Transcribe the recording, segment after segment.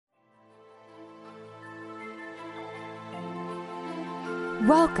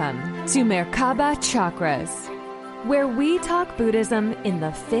Welcome to Merkaba Chakras, where we talk Buddhism in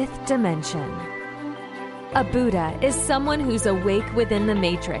the fifth dimension. A Buddha is someone who's awake within the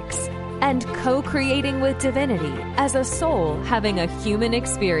matrix and co-creating with divinity as a soul having a human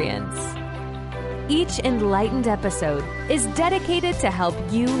experience. Each enlightened episode is dedicated to help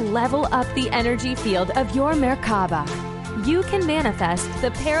you level up the energy field of your Merkaba. You can manifest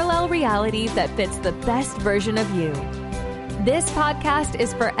the parallel reality that fits the best version of you. This podcast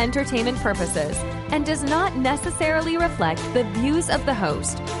is for entertainment purposes and does not necessarily reflect the views of the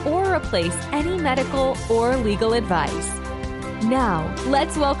host or replace any medical or legal advice. Now,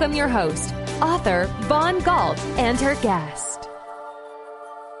 let's welcome your host, author Vaughn Galt, and her guest.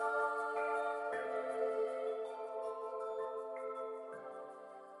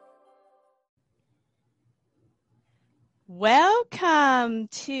 Welcome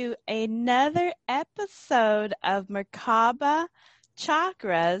to another episode of Merkaba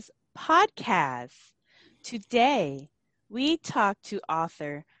Chakras podcast. Today, we talk to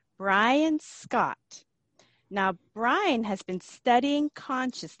author Brian Scott. Now, Brian has been studying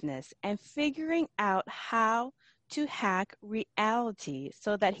consciousness and figuring out how to hack reality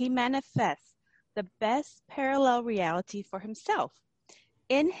so that he manifests the best parallel reality for himself.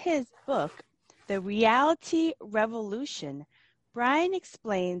 In his book, The Reality Revolution, Brian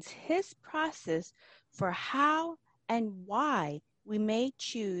explains his process for how and why we may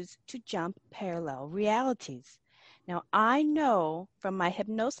choose to jump parallel realities. Now, I know from my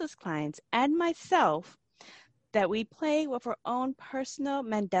hypnosis clients and myself that we play with our own personal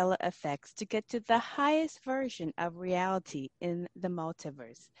Mandela effects to get to the highest version of reality in the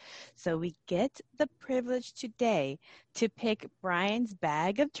multiverse. So we get the privilege today to pick Brian's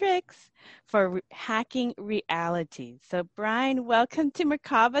bag of tricks for hacking reality. So Brian, welcome to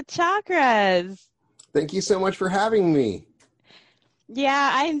Merkaba Chakras. Thank you so much for having me.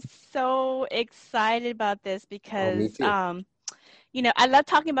 Yeah, I'm so excited about this because, me too. I love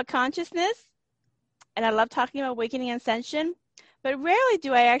talking about consciousness. And I love talking about awakening and ascension, but rarely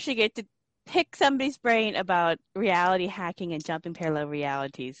do I actually get to pick somebody's brain about reality hacking and jumping parallel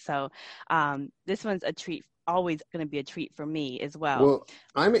realities. So this one's a treat, always going to be a treat for me as well. Well,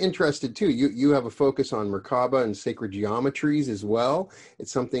 I'm interested too. You have a focus on Merkaba and sacred geometries as well.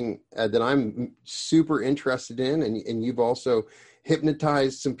 It's something that I'm super interested in, and you've also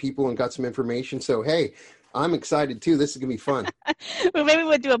hypnotized some people and got some information. So, hey, I'm excited too. This is going to be fun. Well, maybe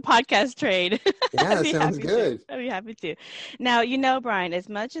we'll do a podcast trade. Yeah, that sounds good. I'd be happy to. Now, Brian, as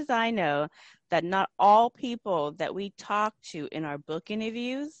much as I know that not all people that we talk to in our book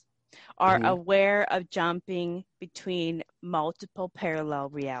interviews are aware of jumping between multiple parallel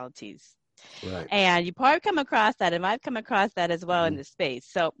realities. Right. And you probably come across that, and I've come across that as well in this space.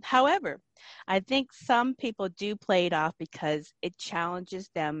 So, however, I think some people do play it off because it challenges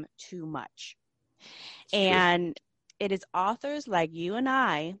them too much. And it is authors like you and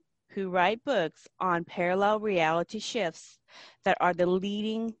I who write books on parallel reality shifts that are the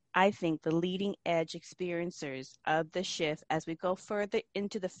leading edge experiencers of the shift as we go further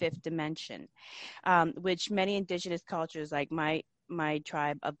into the fifth dimension, which many indigenous cultures like my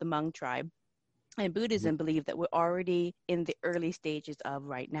tribe of the Hmong tribe and Buddhism believe that we're already in the early stages of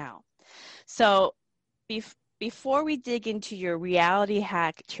right now. So before we dig into your reality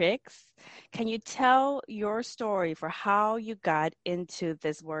hack tricks, can you tell your story for how you got into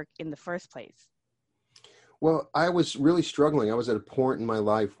this work in the first place? Well, I was really struggling. I was at a point in my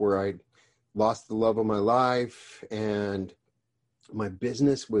life where I lost the love of my life, and my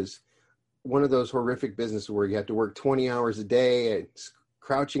business was one of those horrific businesses where you had to work 20 hours a day and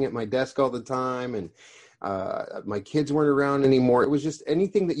crouching at my desk all the time, and my kids weren't around anymore. It was just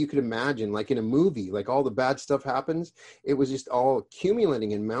anything that you could imagine, like in a movie, like all the bad stuff happens. It was just all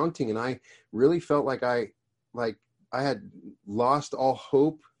accumulating and mounting. And I really felt like I had lost all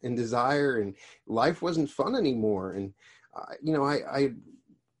hope and desire, and life wasn't fun anymore. And, I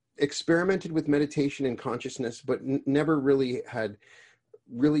experimented with meditation and consciousness, but never really had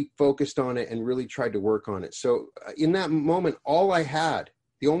really focused on it and really tried to work on it. So in that moment, the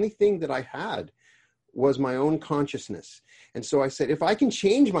only thing that I had was my own consciousness. And so I said, if I can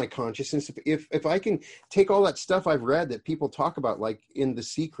change my consciousness, if I can take all that stuff I've read that people talk about, like in The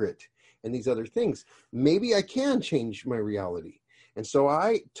Secret and these other things, maybe I can change my reality. And so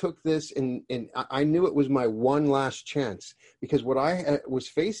I took this and I knew it was my one last chance, because what I was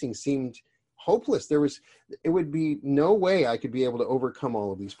facing seemed hopeless. It would be no way I could be able to overcome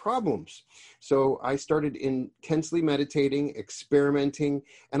all of these problems. So I started intensely meditating, experimenting,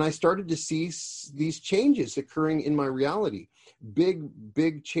 and I started to see these changes occurring in my reality.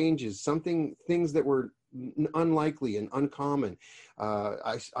 Big changes, things that were unlikely and uncommon.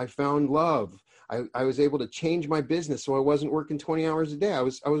 I found love. I was able to change my business, so I wasn't working 20 hours a day. I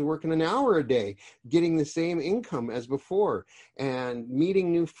was working an hour a day, getting the same income as before, and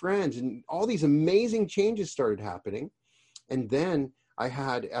meeting new friends, and all these amazing changes started happening. And then I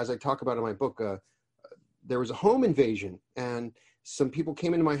had, as I talk about in my book, there was a home invasion, and some people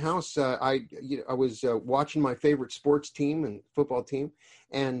came into my house. I was watching my favorite sports team and football team,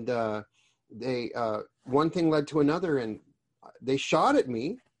 and they one thing led to another, and they shot at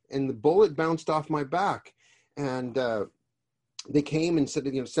me, and the bullet bounced off my back, and they came and said,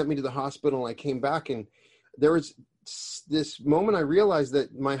 sent me to the hospital. And I came back, and there was this moment I realized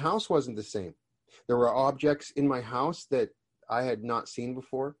that my house wasn't the same. There were objects in my house that I had not seen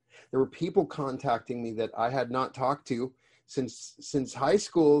before. There were people contacting me that I had not talked to since high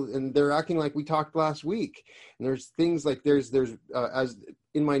school, and they're acting like we talked last week. And there's things like there's as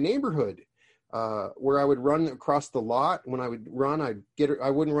in my neighborhood where I would run across the lot. When I would run, I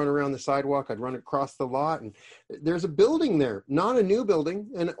wouldn't run around the sidewalk. I'd run across the lot, and there's a building there, not a new building,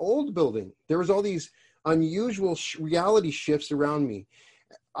 an old building. There was all these unusual reality shifts around me.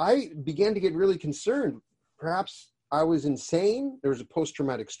 I began to get really concerned. Perhaps I was insane. There was a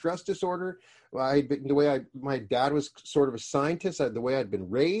post-traumatic stress disorder. My dad was sort of a scientist, the way I'd been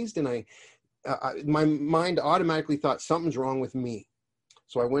raised, and my mind automatically thought something's wrong with me.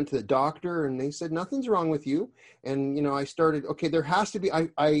 So I went to the doctor, and they said, nothing's wrong with you. And, I started, okay, there has to be,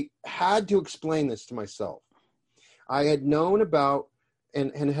 I had to explain this to myself. I had known about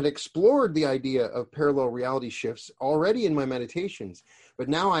and had explored the idea of parallel reality shifts already in my meditations, but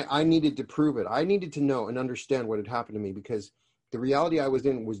now I needed to prove it. I needed to know and understand what had happened to me, because the reality I was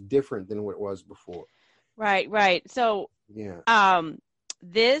in was different than what it was before. Right. So, yeah.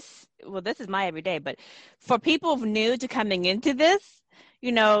 This is my everyday, but for people new to coming into this,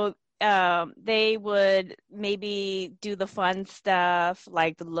 they would maybe do the fun stuff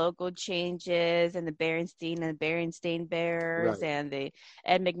like the logo changes and the Berenstain Bears, right, and the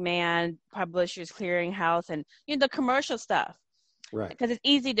Ed McMahon Publishers Clearinghouse, and the commercial stuff, right? Because it's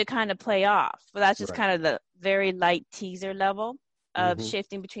easy to kind of play off. But that's just kind of the very light teaser level of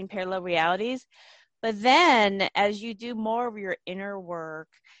shifting between parallel realities. But then as you do more of your inner work,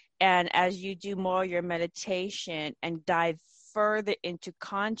 and as you do more of your meditation and dive further into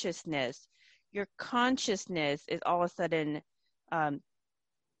consciousness, your consciousness is all of a sudden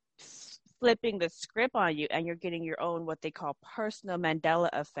flipping the script on you, and you're getting your own, what they call personal Mandela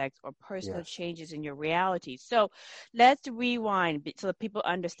effects, or personal changes in your reality. So let's rewind so that people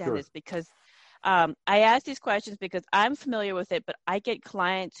understand this, because I ask these questions because I'm familiar with it, but I get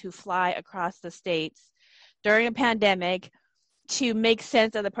clients who fly across the states during a pandemic to make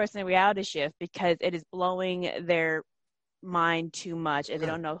sense of the personal reality shift, because it is blowing their mind too much, and they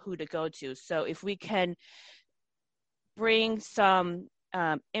don't know who to go to. So if we can bring some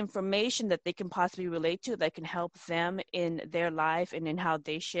information that they can possibly relate to, that can help them in their life and in how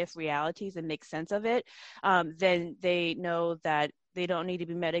they shift realities and make sense of it, then they know that they don't need to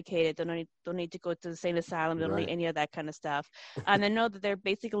be medicated. They don't need to go to the sane asylum. They don't need any of that kind of stuff. And they know that they're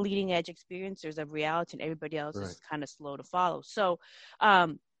basically leading edge experiencers of reality, and everybody else is kind of slow to follow. So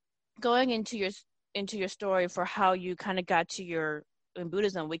going into your story for how you kind of got to in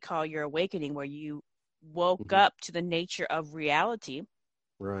Buddhism, we call your awakening, where you woke up to the nature of reality.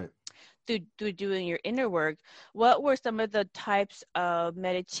 Right. Through doing your inner work, what were some of the types of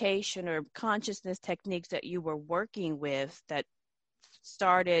meditation or consciousness techniques that you were working with that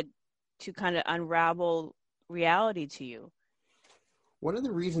started to kind of unravel reality to you? One of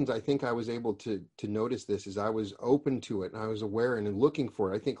the reasons I think I was able to notice this is I was open to it, and I was aware and looking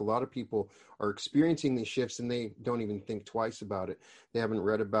for it. I think a lot of people are experiencing these shifts, and they don't even think twice about it. They haven't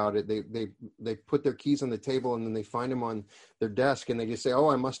read about it. They put their keys on the table, and then they find them on their desk, and they just say, oh,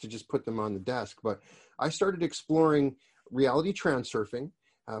 I must have just put them on the desk. But I started exploring reality transurfing.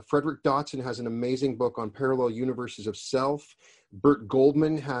 Frederick Dotson has an amazing book on parallel universes of self. Burt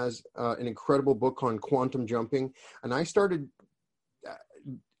Goldman has an incredible book on quantum jumping. And I started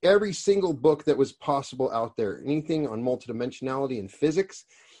every single book that was possible out there, anything on multidimensionality and physics.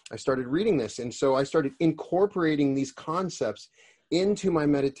 I started reading this. And so I started incorporating these concepts into my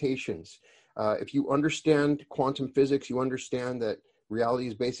meditations. If you understand quantum physics, you understand that reality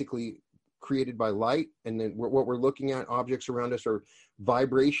is basically created by light. And then what we're looking at, objects around us, are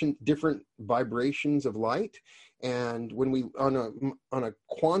different vibrations of light. And when we, on a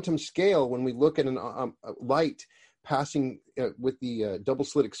quantum scale, when we look at a light passing with the double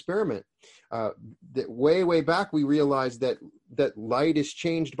slit experiment, that way back, we realized that light is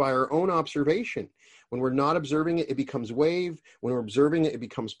changed by our own observation. When we're not observing it, it becomes wave. When we're observing it, it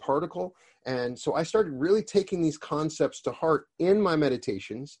becomes particle. And so I started really taking these concepts to heart in my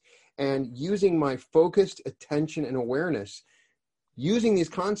meditations and using my focused attention and awareness, using these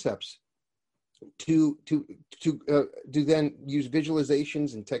concepts to then use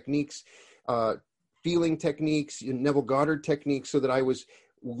visualizations and techniques, feeling techniques, Neville Goddard techniques, so that I was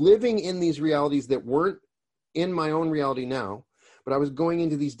living in these realities that weren't in my own reality now, but I was going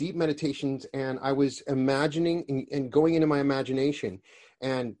into these deep meditations, and I was imagining and going into my imagination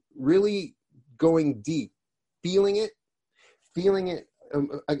and really going deep, feeling it.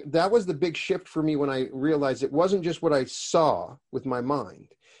 That was the big shift for me when I realized it wasn't just what I saw with my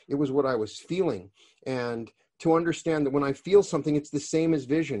mind. It was what I was feeling. And to understand that when I feel something, it's the same as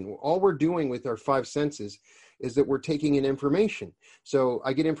vision. All we're doing with our five senses is that we're taking in information. So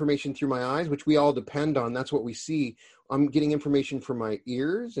I get information through my eyes, which we all depend on. That's what we see. I'm getting information from my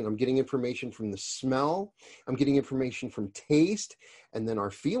ears, and I'm getting information from the smell. I'm getting information from taste, and then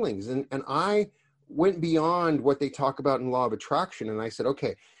our feelings. And I went beyond what they talk about in law of attraction. And I said,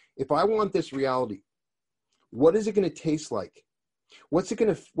 okay, if I want this reality, what is it going to taste like? What's it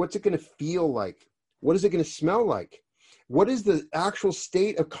going to feel like? What is it going to smell like? What is the actual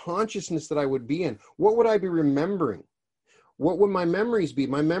state of consciousness that I would be in? What would I be remembering? What would my memories be?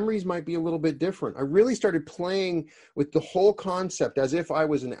 My memories might be a little bit different. I really started playing with the whole concept as if I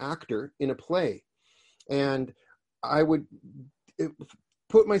was an actor in a play. And I would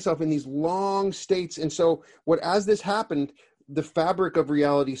put myself in these long states. And so as this happened, the fabric of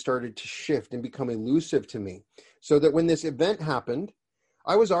reality started to shift and become elusive to me. So that when this event happened,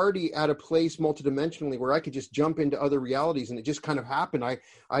 I was already at a place multidimensionally where I could just jump into other realities, and it just kind of happened. I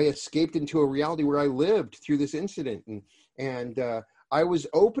escaped into a reality where I lived through this incident, and I was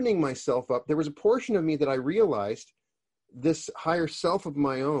opening myself up. There was a portion of me that I realized, this higher self of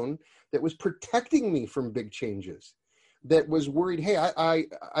my own, that was protecting me from big changes, that was worried. Hey, I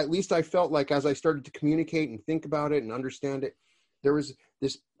at least I felt like as I started to communicate and think about it and understand it, there was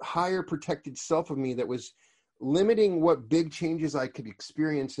this higher protected self of me that was limiting what big changes I could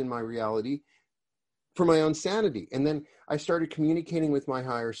experience in my reality for my own sanity. And then I started communicating with my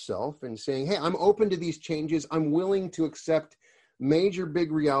higher self and saying, hey, I'm open to these changes. I'm willing to accept major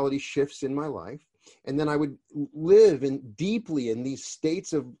big reality shifts in my life. And then I would live deeply in these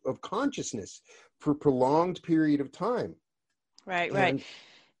states of consciousness for a prolonged period of time. Right.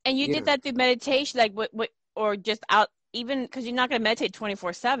 And you did that through meditation, like what or just out, even because you're not going to meditate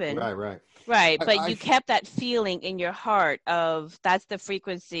 24/7. Right. But you kept that feeling in your heart of that's the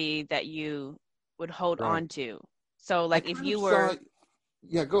frequency that you would hold on to. So like if you were...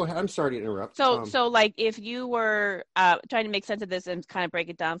 Yeah, go ahead. I'm sorry to interrupt. So like if you were trying to make sense of this and kind of break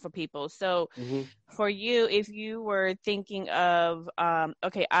it down for people. So for you, if you were thinking of,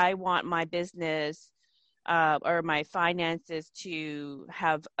 okay, I want my business or my finances to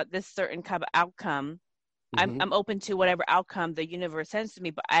have this certain kind of outcome, I'm open to whatever outcome the universe sends to me,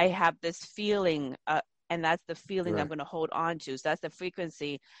 but I have this feeling, and that's the feeling I'm going to hold on to. So that's the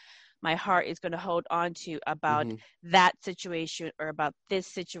frequency my heart is going to hold on to about that situation or about this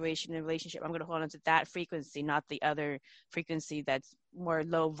situation in relationship. I'm going to hold on to that frequency, not the other frequency that's more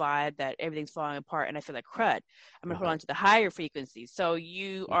low vibe, that everything's falling apart and I feel like crud. I'm going to hold on to the higher frequency. So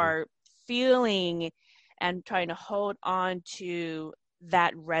you are feeling and trying to hold on to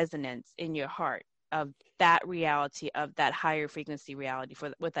that resonance in your heart of that reality, of that higher frequency reality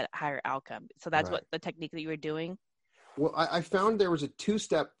with that higher outcome. So that's what the technique that you were doing. Well, I found there was a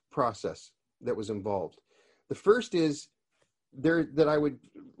two-step process that was involved. The first is that I would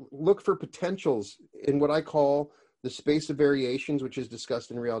look for potentials in what I call the space of variations, which is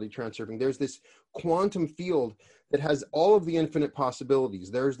discussed in reality transurfing. There's this quantum field that has all of the infinite possibilities.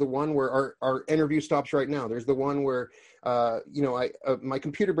 There's the one where our interview stops right now. There's the one where, my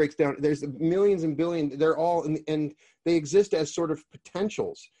computer breaks down. There's millions and billions. They're all, and they exist as sort of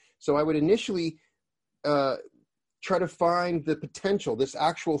potentials. So I would initially try to find the potential, this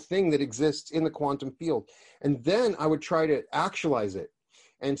actual thing that exists in the quantum field. And then I would try to actualize it.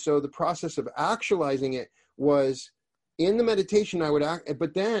 And so the process of actualizing it was in the meditation, I would act,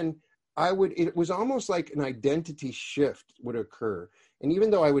 but then it was almost like an identity shift would occur. And even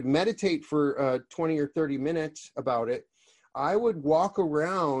though I would meditate for 20 or 30 minutes about it, I would walk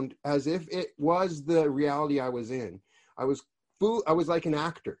around as if it was the reality I was in. I was like an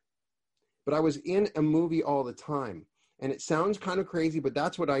actor, but I was in a movie all the time. And it sounds kind of crazy, but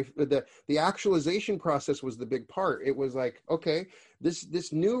that's what the actualization process was the big part. It was like, okay,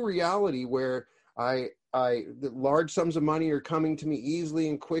 this new reality where the large sums of money are coming to me easily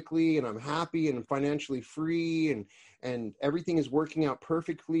and quickly, and I'm happy and financially free, and everything is working out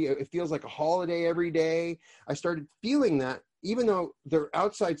perfectly. It feels like a holiday every day. I started feeling that, even though the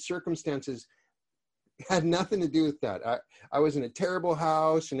outside circumstances had nothing to do with that. I was in a terrible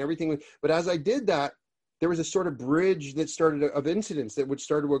house and everything. But as I did that, there was a sort of bridge that started of incidents that would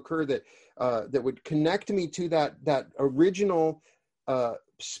start to occur that would connect me to that original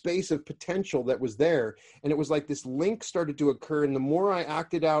space of potential that was there. And it was like this link started to occur. And the more I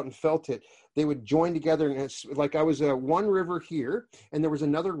acted out and felt it, they would join together. And it's like I was one river here, and there was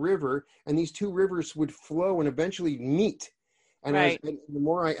another river, and these two rivers would flow and eventually meet. And, Right. and the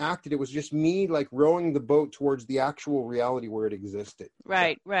more I acted, it was just me like rowing the boat towards the actual reality where it existed.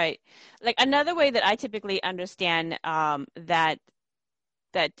 Right, right. Like another way that I typically understand that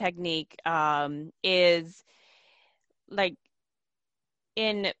technique is like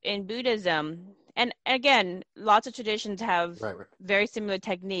in Buddhism, and again, lots of traditions have Right. very similar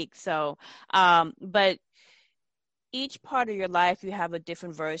techniques. So, but each part of your life, you have a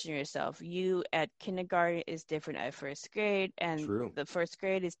different version of yourself. You at kindergarten is different at first grade, and True. the first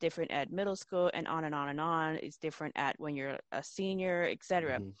grade is different at middle school, and on and on and on. It's different at when you're a senior,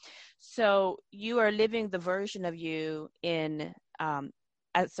 etc. Mm-hmm. So you are living the version of you in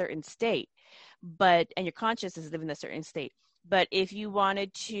a certain state, and your consciousness is living a certain state. But if you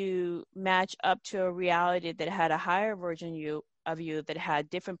wanted to match up to a reality that had a higher version of you that had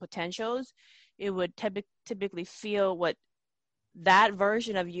different potentials, it would typically feel what that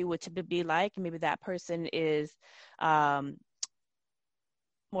version of you would typically be like. And maybe that person is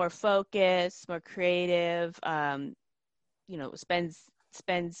more focused, more creative,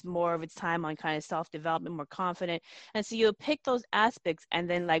 spends more of its time on kind of self-development, more confident. And so you'll pick those aspects and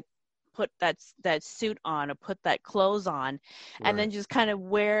then like put that suit on or put that clothes on, and then just kind of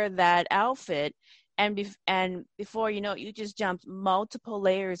wear that outfit. And before you know it, you just jumped multiple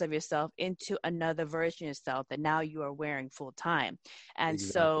layers of yourself into another version of yourself that now you are wearing full time. And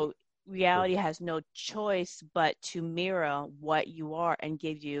so reality has no choice but to mirror what you are and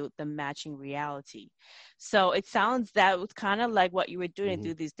give you the matching reality. So it sounds that was kind of like what you were doing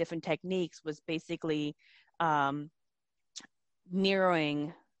through these different techniques was basically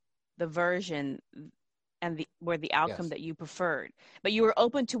mirroring the version and the outcome that you preferred, but you were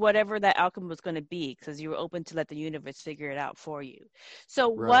open to whatever that outcome was going to be because you were open to let the universe figure it out for you. So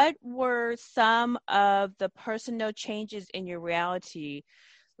what were some of the personal changes in your reality?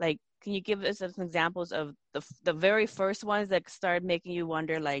 Like, can you give us some examples of the very first ones that started making you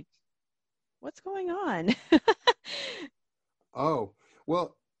wonder, like, what's going on? Oh,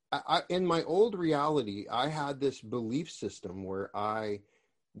 well, in my old reality, I had this belief system where I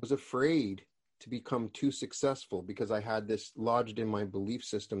was afraid to become too successful because I had this lodged in my belief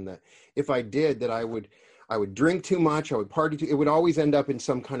system that if I did, that I would drink too much, I would party too, it would always end up in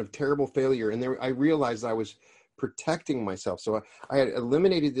some kind of terrible failure. And I realized I was protecting myself. So I had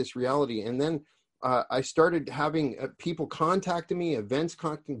eliminated this reality. And then I started having people contacting me, events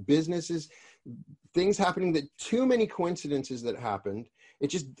contacting, businesses, things happening, that too many coincidences that happened.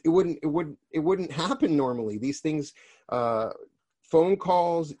 It wouldn't happen normally. These things, phone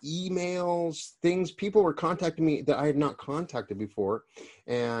calls, emails, things, people were contacting me that I had not contacted before.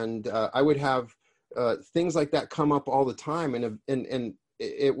 And I would have things like that come up all the time. And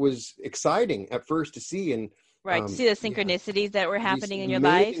it was exciting at first to see. And to see the synchronicities that were happening in your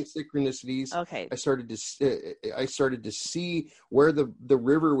life. Synchronicities. Okay. I started to see where the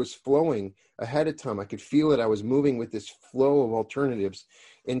river was flowing ahead of time. I could feel it. I was moving with this flow of alternatives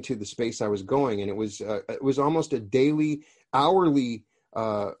into the space I was going. And it was almost a daily, hourly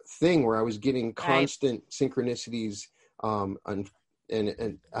thing where I was getting constant synchronicities,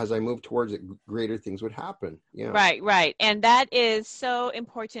 and as I moved towards it, greater things would happen. Yeah. Right. And that is so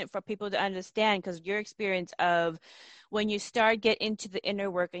important for people to understand, because your experience of when you start get into the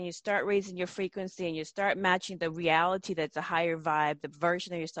inner work and you start raising your frequency and you start matching the reality that's a higher vibe, the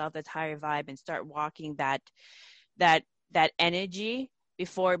version of yourself that's higher vibe, and start walking that energy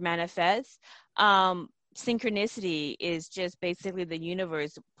before it manifests. Synchronicity is just basically the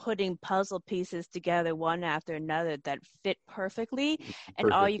universe putting puzzle pieces together one after another that fit perfectly.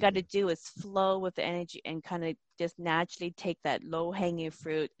 And all you got to do is flow with the energy and kind of just naturally take that low-hanging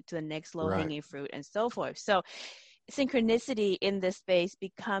fruit to the next low-hanging fruit and so forth. So synchronicity in this space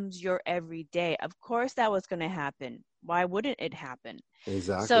becomes your everyday. Of course that was going to happen. Why wouldn't it happen?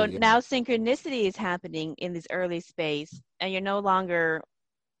 Exactly. So now synchronicity is happening in this early space, and you're no longer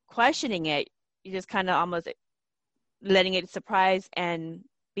questioning it. You're just kind of almost letting it surprise and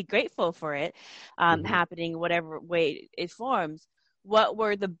be grateful for it happening whatever way it forms. What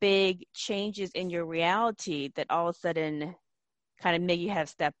were the big changes in your reality that all of a sudden kind of made you have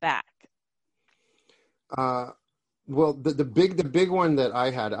stepped back? Well, the big one that I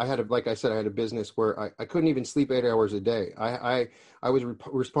had like I said, I had a business where I couldn't even sleep 8 hours a day. I was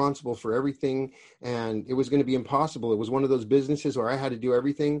responsible for everything, and it was going to be impossible. It was one of those businesses where I had to do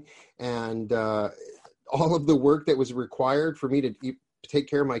everything, and all of the work that was required for me to take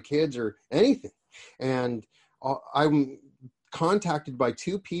care of my kids or anything. And I'm contacted by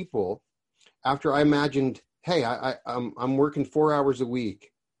two people after I imagined, hey, I'm working 4 hours a week.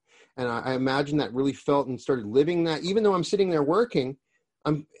 And I imagine that really felt and started living that. Even though I'm sitting there working,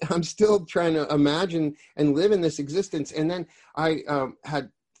 I'm still trying to imagine and live in this existence. And then I had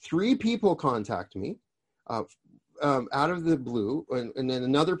three people contact me out of the blue, and then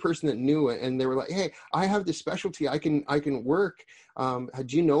another person that knew it, and they were like, "Hey, I have this specialty. I can work.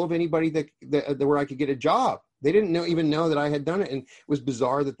 Do you know of anybody that where I could get a job?" They didn't even know that I had done it, and it was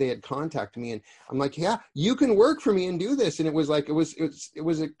bizarre that they had contacted me. And I'm like, "Yeah, you can work for me and do this." And it was like it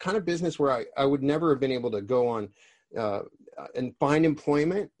was a kind of business where I would never have been able to go on and find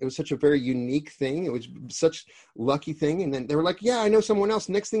employment. It was such a very unique thing. It was such lucky thing. And then they were like, "Yeah, I know someone else."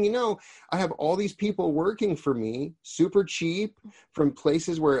 Next thing you know, I have all these people working for me, super cheap, from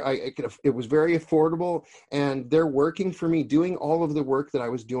places where it was very affordable, and they're working for me, doing all of the work that I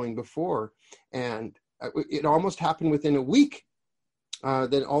was doing before. And it almost happened within a week.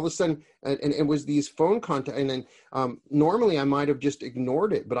 Then all of a sudden, and it was these phone contact. And then normally I might have just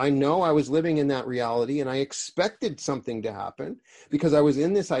ignored it, but I know I was living in that reality, and I expected something to happen because I was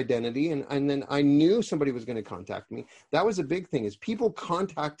in this identity, and then I knew somebody was going to contact me. That was a big thing, is people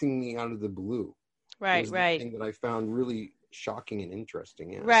contacting me out of the blue. Right, was right. the thing that I found really shocking and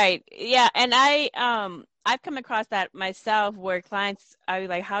interesting. Yeah. Right. Yeah. And I've come across that myself, where clients are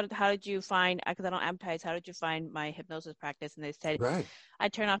like, how did you find, because I don't advertise, how did you find my hypnosis practice? And they said, Right. I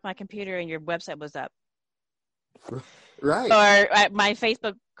turned off my computer and your website was up. Right. Or my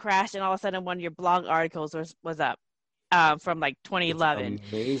Facebook crashed and all of a sudden one of your blog articles was up from like 2011.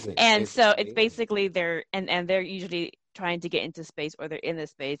 It's amazing. And it's so amazing. it's basically and they're usually trying to get into space, or they're in the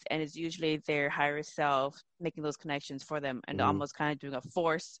space, and it's usually their higher self making those connections for them, and almost kind of doing a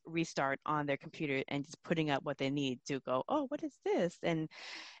force restart on their computer and just putting up what they need to go, oh, what is this? And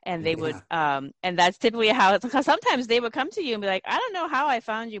they would and that's typically how it's, because sometimes they would come to you and be like, I don't know how I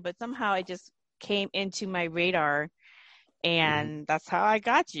found you, but somehow I just came into my radar, and that's how I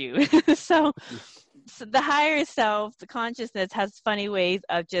got you. So the higher self, the consciousness, has funny ways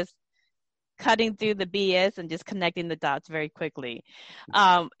of just cutting through the BS and just connecting the dots very quickly.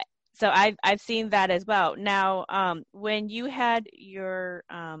 So I've seen that as well. Now, when you had your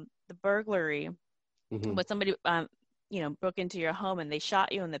the burglary, when somebody broke into your home and they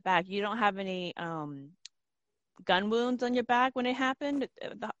shot you in the back, you don't have any gun wounds on your back when it happened?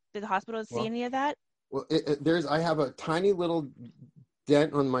 Did the hospital see any of that? Well, I have a tiny little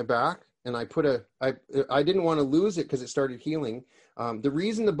dent on my back, and I didn't want to lose it because it started healing. The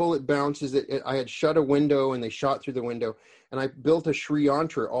reason the bullet bounced is that I had shut a window and they shot through the window, and I built a Sri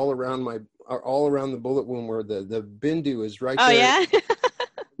yantra all around the bullet wound, where the bindu is right there. Oh, yeah? In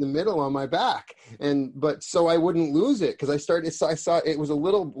the middle on my back. But so I wouldn't lose it, because I saw it was a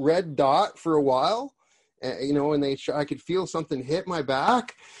little red dot for a while. And I could feel something hit my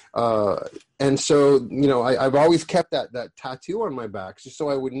back. And so, I've always kept that tattoo on my back, just so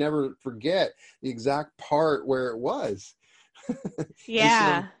I would never forget the exact part where it was.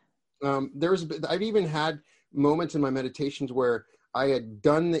 Yeah. So, I've even had moments in my meditations where I had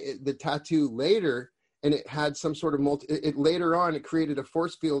done the tattoo later, and it had some sort of later on, it created a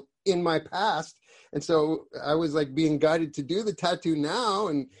force field in my past. And so I was like being guided to do the tattoo now.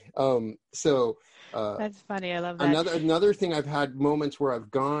 And that's funny. I love that. Another thing, I've had moments where I've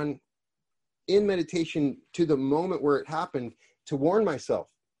gone in meditation to the moment where it happened to warn myself,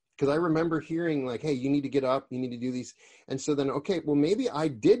 because I remember hearing like, hey, you need to get up, you need to do these. And so then, okay, well, maybe I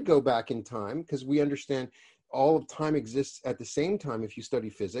did go back in time, because we understand all of time exists at the same time if you study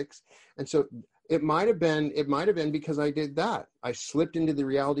physics. And so it might have been because I did that. I slipped into the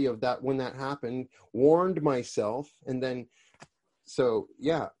reality of that when that happened, warned myself, and then so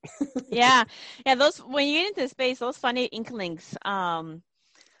yeah. Yeah. Those, when you get into space, those funny inklings do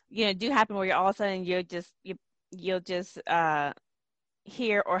happen, where you're all of a sudden you'll just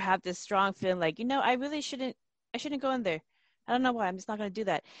hear or have this strong feeling like, I shouldn't go in there. I don't know why. I'm just not going to do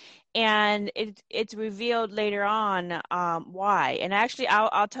that. And it's revealed later on why. And actually,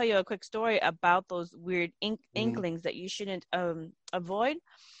 I'll tell you a quick story about those weird inklings that you shouldn't avoid.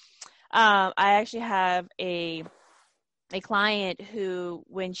 I actually have a client who,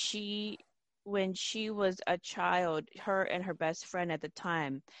 when she was a child, her and her best friend at the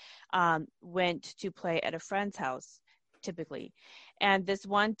time went to play at a friend's house. typically. And this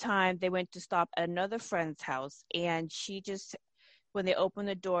one time they went to stop at another friend's house, and when they opened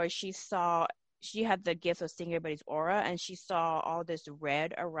the door, she had the gift of seeing everybody's aura, and she saw all this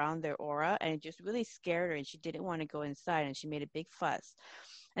red around their aura, and it just really scared her, and she didn't want to go inside, and she made a big fuss.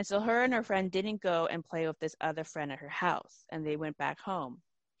 And so her and her friend didn't go and play with this other friend at her house, and they went back home.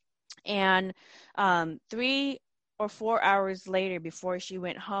 And 3 or 4 hours later, before she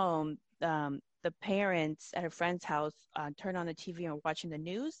went home, the parents at her friend's house turned on the TV and were watching the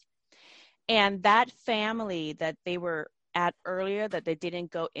news. And that family that they were at earlier, that they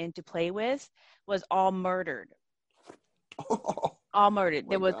didn't go in to play with, was all murdered. All murdered.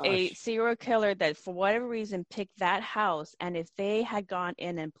 There was a serial killer that, for whatever reason, picked that house. And if they had gone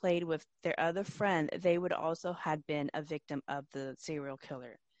in and played with their other friend, they would also have been a victim of the serial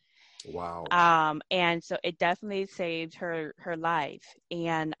killer. Wow. And so it definitely saved her life.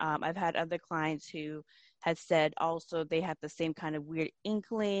 And I've had other clients who had said also they had the same kind of weird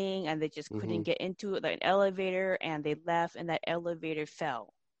inkling, and they just couldn't get into it, like an elevator, and they left, and that elevator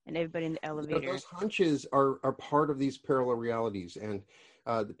fell, and everybody in the elevator. Those hunches are part of these parallel realities, and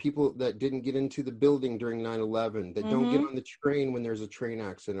the people that didn't get into the building during 9/11, that don't get on the train when there's a train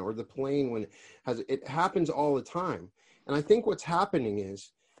accident, or the plane when it happens all the time. And I think what's happening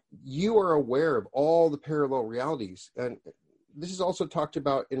is you are aware of all the parallel realities, and this is also talked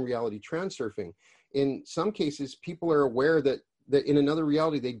about in reality transurfing. In some cases, people are aware that in another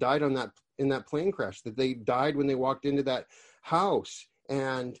reality they died in that plane crash, that they died when they walked into that house,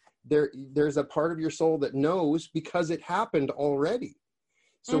 and there's a part of your soul that knows because it happened already.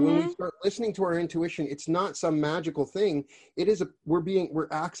 So when we start listening to our intuition, it's not some magical thing. It is we're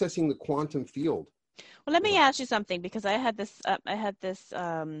accessing the quantum field. Well, let me ask you something, because I had this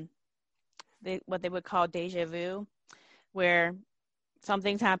what they would call deja vu, where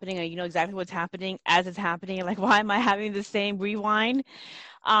something's happening and you know exactly what's happening as it's happening. You're like, why am I having the same rewind?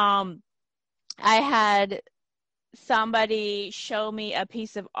 I had somebody show me a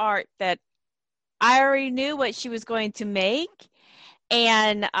piece of art that I already knew what she was going to make.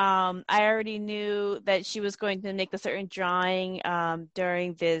 And I already knew that she was going to make a certain drawing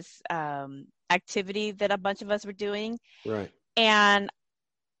during this activity that a bunch of us were doing. Right. And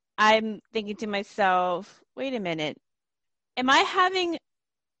I'm thinking to myself, wait a minute, am I having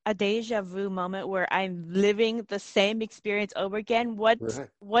a deja vu moment where I'm living the same experience over again? What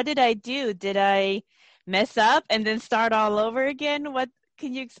did I do? Did I mess up and then start all over again? What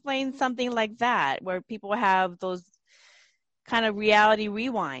can you explain something like that, where people have those kind of reality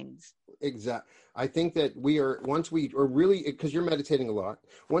rewinds? Exactly. I think that once we are really, because you're meditating a lot,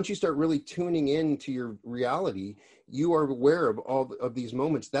 once you start really tuning into your reality, you are aware of all of these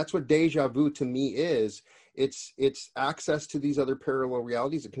moments. That's what deja vu to me is. It's access to these other parallel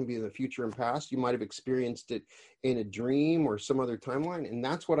realities. It can be in the future and past. You might have experienced it in a dream or some other timeline. And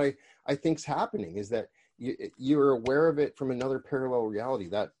that's what I think's happening, is that you're aware of it from another parallel reality.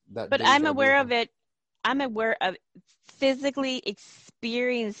 But I'm aware of it. I'm aware of physically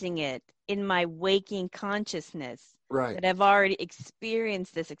experiencing it in my waking consciousness. Right. That I've already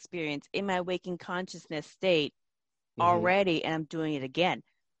experienced this experience in my waking consciousness state already, and I'm doing it again.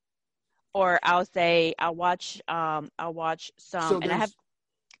 Or I'll watch some, and I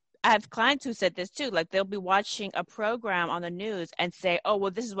have clients who said this too. Like, they'll be watching a program on the news and say, "Oh,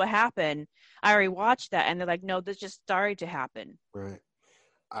 well, this is what happened. I already watched that," and they're like, "No, this just started to happen." Right.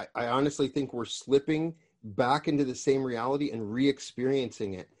 I honestly think we're slipping back into the same reality and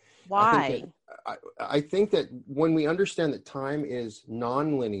re-experiencing it. Why? I think that when we understand that time is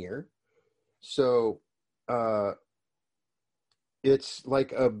non-linear, so it's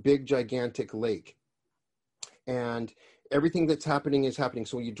like a big gigantic lake, and everything that's happening is happening.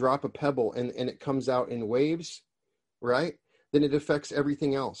 So when you drop a pebble and it comes out in waves, right, then it affects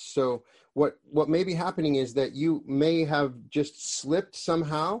everything else. So what may be happening is that you may have just slipped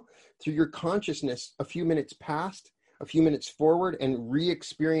somehow through your consciousness a few minutes past, a few minutes forward, and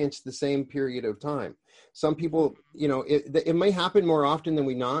re-experience the same period of time. Some people, it may happen more often than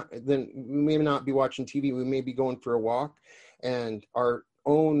we may not be watching TV. We may be going for a walk, and our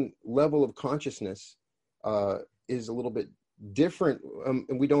own level of consciousness is a little bit different,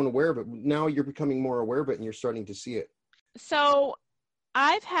 and we don't aware of it. Now you're becoming more aware of it, and you're starting to see it. So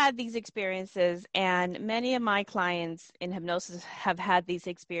I've had these experiences, and many of my clients in hypnosis have had these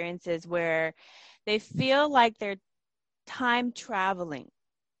experiences where they feel like they're time traveling.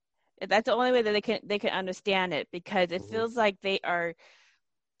 That's the only way that they can understand it, because it feels like they are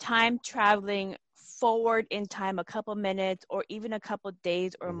time traveling forward in time a couple minutes, or even a couple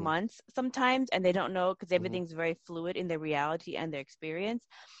days or months sometimes, and they don't know, because everything's very fluid in their reality and their experience.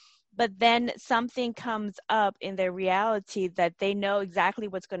 but then something comes up in their reality that they know exactly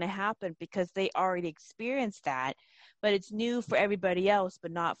what's going to happen because they already experienced that, but it's new for everybody else,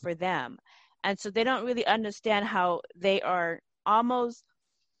 but not for them. And so they don't really understand how they are almost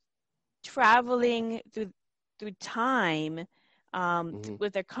traveling through time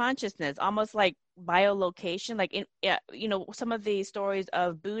with their consciousness, almost like biolocation. Like in some of the stories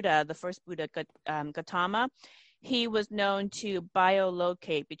of Buddha, the first Buddha, Gautama, he was known to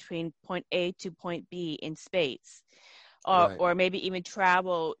biolocate between point A to point B in space, or maybe even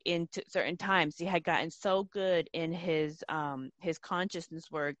travel into certain times. He had gotten so good in his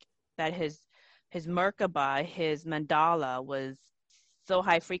consciousness work that his Merkaba, his mandala, was so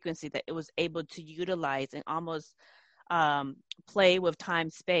high frequency that it was able to utilize and almost play with time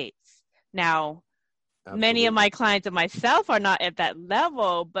space. Now, many of my clients and myself are not at that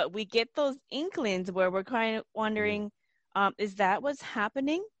level, but we get those inklings where we're kind of wondering, is that what's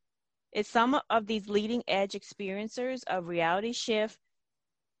happening? Is some of these leading edge experiencers of reality shift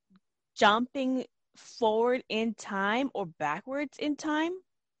jumping forward in time or backwards in time?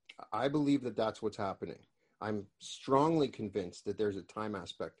 I believe that that's what's happening. I'm strongly convinced that there's a time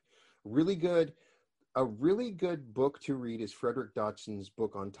aspect. A really good book to read is Frederick Dodson's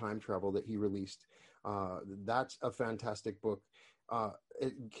book on time travel that he released. That's a fantastic book.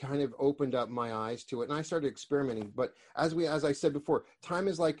 It kind of opened up my eyes to it, and I started experimenting. But as I said before, time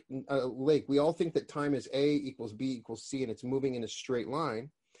is like a lake. We all think that time is A equals B equals C, and it's moving in a straight line.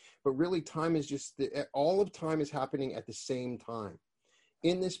 But really, time is just all of time is happening at the same time.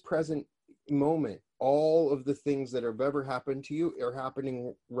 In this present moment, all of the things that have ever happened to you are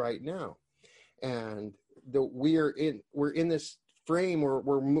happening right now. And we're in this frame, or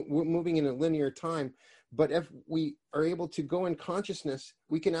we're moving in a linear time. But if we are able to go in consciousness,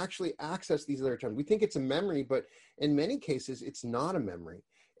 we can actually access these other times. We think it's a memory, but in many cases, it's not a memory.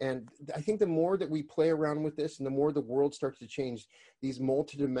 And I think the more that we play around with this, and the more the world starts to change, these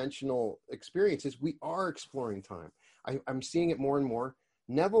multidimensional experiences, we are exploring time. I'm seeing it more and more.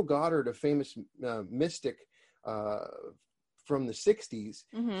 Neville Goddard, a famous mystic from the 60s,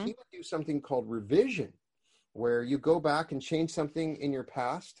 he would do something called revision, where you go back and change something in your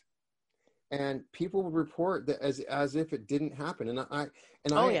past, and people would report that as if it didn't happen. And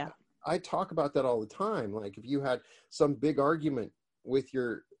I talk about that all the time. Like, if you had some big argument with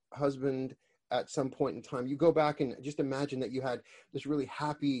your husband at some point in time, you go back and just imagine that you had this really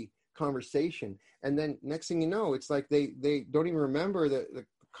happy conversation, and then next thing you know, it's like they don't even remember that the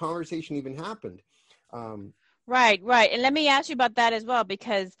conversation even happened. Right. And let me ask you about that as well,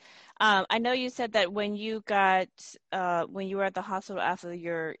 because I know you said that when you were at the hospital after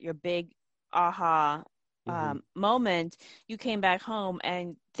your big aha moment, you came back home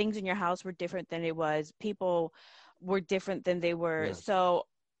and things in your house were different than it was. People were different than they were. Yeah. So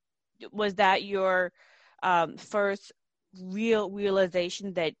was that your first real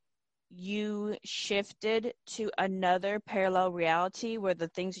realization that you shifted to another parallel reality where the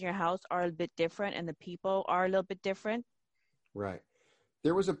things in your house are a bit different and the people are a little bit different? Right.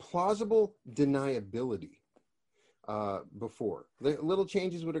 There was a plausible deniability before. Little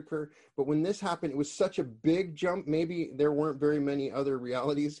changes would occur, but when this happened, it was such a big jump. Maybe there weren't very many other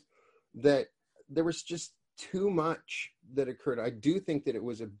realities, that there was just too much that occurred. I do think that it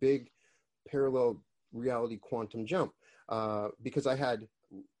was a big parallel reality quantum jump because I had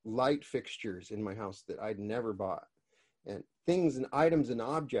light fixtures in my house that I'd never bought, and things and items and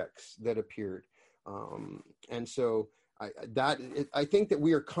objects that appeared. And so I think that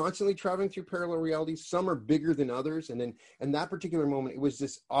we are constantly traveling through parallel realities. Some are bigger than others. And then in that particular moment, it was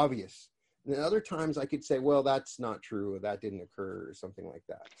just obvious. And then other times I could say, well, that's not true, or that didn't occur, or something like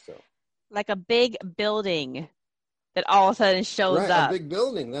that. So, like a big building that all of a sudden shows up. A big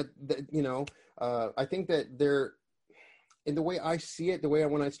building that I think that they're, in the way I see it,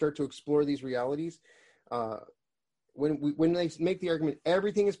 when I start to explore these realities, when they make the argument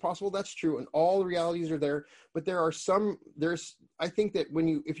everything is possible, that's true, and all the realities are there. But I think that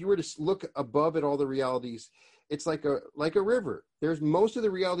if you were to look above at all the realities, it's like a river. There's most of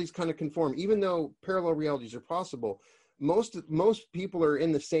the realities kind of conform, even though parallel realities are possible. Most people are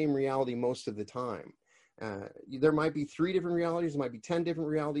in the same reality most of the time. There might be 3 different realities, there might be 10 different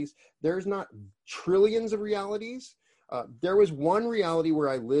realities. There's not trillions of realities. There was one reality where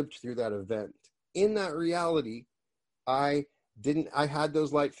I lived through that event. In that reality, I had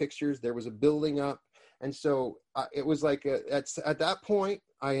those light fixtures. There was a building up. And so it was like at that point,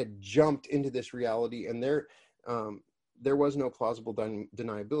 I had jumped into this reality, and there was no plausible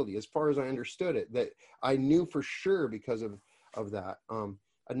deniability as far as I understood it, that I knew for sure because of that.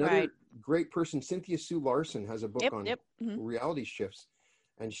 Another great person, Cynthia Sue Larson, has a book on reality shifts.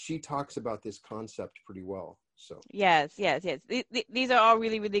 and she talks about this concept pretty well. So Yes. These are all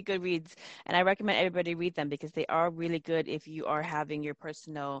really, really good reads, and I recommend everybody read them because they are really good if you are having your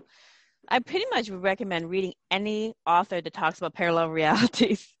personal. I pretty much would recommend reading any author that talks about parallel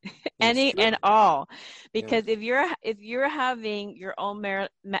realities, it's any true. and all, because Yes. if you're having your own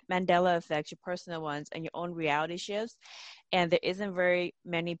Mandela effects, your personal ones, and your own reality shifts, and there isn't very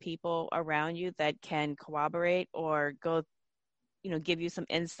many people around you that can corroborate or go, give you some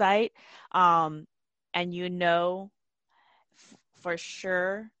insight, um, and for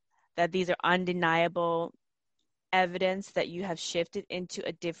sure that these are undeniable evidence that you have shifted into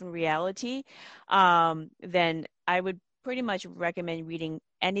a different reality, then I would pretty much recommend reading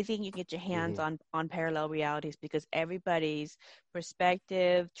anything you can get your hands Hmm. on parallel realities, because everybody's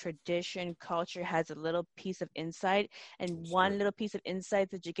perspective, tradition, culture has a little piece of insight, and That's one right. little piece of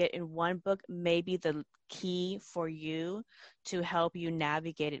insight that you get in one book may be the key for you to help you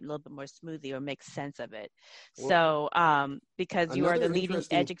navigate it a little bit more smoothly or make sense of it. Well, So because you are the another leading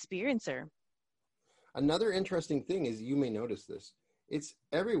edge interesting experiencer. another interesting thing is, you may notice this. It's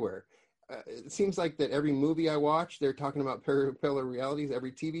everywhere. It seems like that every movie I watch, they're talking about parallel realities.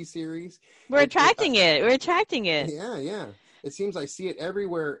 Every TV series, We're attracting it. We're attracting it. yeah, yeah. It seems I see it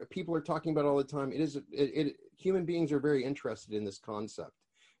everywhere. People are talking about it all the time. Human beings are very interested in this concept.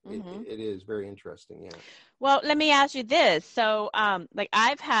 Hmm. It is very interesting. Yeah. Well, let me ask you this. So, like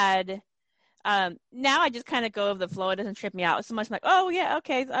I've had, now I just kind of go with the flow. It doesn't trip me out so much. I'm like, oh yeah,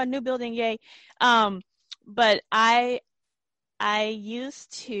 okay, a new building, yay. Um, but I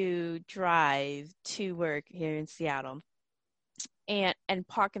used to drive to work here in Seattle and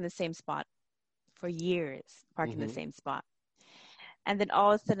park in the same spot for years, park in the Hmm. same spot. And then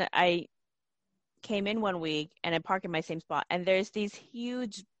all of a sudden I came in one week and I parked in my same spot, and there's these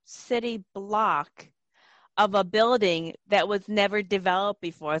huge city block of a building that was never developed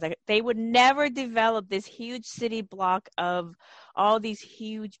before. It's like they would never develop this huge city block of all these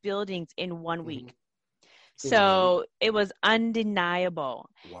huge buildings in one Hmm. week. In 1 week. So it was undeniable.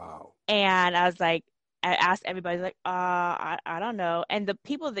 Wow. And I was like, I asked everybody, like, I don't know. And the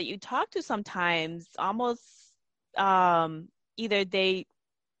people that you talk to sometimes almost either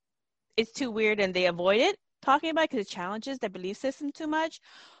it's too weird and they avoid it talking about it because it challenges their belief system too much,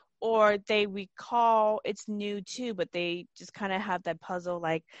 or they recall it's new too, but they just kind of have that puzzle,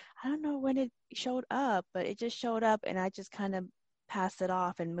 like, I don't know when it showed up, but it just showed up and I just kind of pass it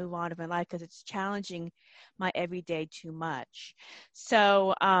off and move on with my life because it's challenging my everyday too much.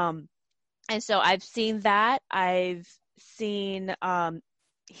 So and so I've seen that. I've seen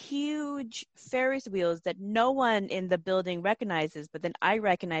huge Ferris wheels that no one in the building recognizes, but then I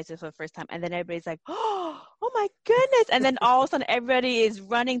recognize it for the first time. And then everybody's like, oh my goodness. And then all of a sudden, everybody is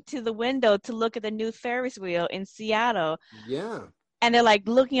running to the window to look at the new Ferris wheel in Seattle. Yeah. And they're like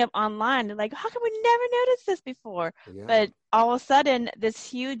looking up online. They're like, how come we never noticed this before? Yeah. But all of a sudden, this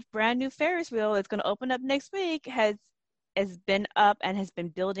huge brand new Ferris wheel that's going to open up next week has been up and has been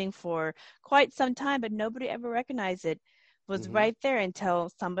building for quite some time, but nobody ever recognized it. Was Hmm. right there until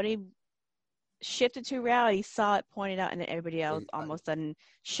somebody shifted to reality, saw it, pointed out, and then everybody else almost sudden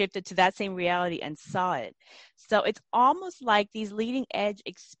shifted to that same reality and saw it. So it's almost like these leading edge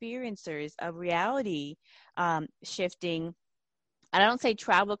experiencers of reality shifting. And I don't say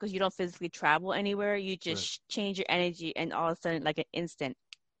travel because you don't physically travel anywhere. You Right. just change your energy, and all of a sudden, like an instant,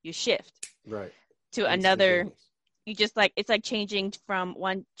 you shift Right. to another. Instantaneous. You just like, it's like changing from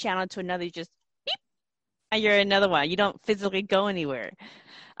one channel to another. You just beep, and you're another one. You don't physically go anywhere.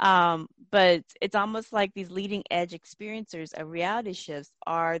 But it's almost like these leading edge experiencers of reality shifts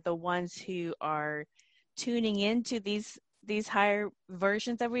are the ones who are tuning into these higher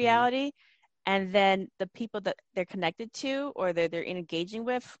versions of Hmm. reality, and then the people that they're connected to or they're engaging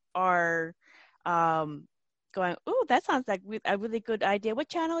with are going, "Ooh, that sounds like a really good idea. What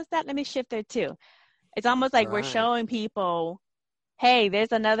channel is that? Let me shift there too." It's almost like we're Right. showing people, hey,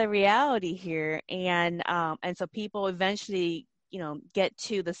 there's another reality here, and so people eventually, get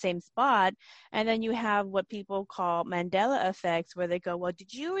to the same spot, and then you have what people call Mandela effects, where they go, well,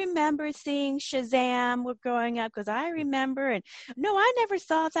 did you remember seeing Shazam growing up? Because I remember, and no, I never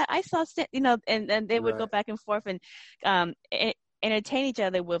saw that. I saw, and they would go Right. back and forth and um, entertain each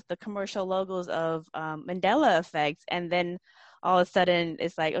other with the commercial logos of Mandela effects, and then all of a sudden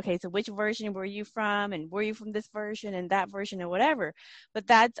it's like, okay, so which version were you from, and were you from this version and that version and whatever. But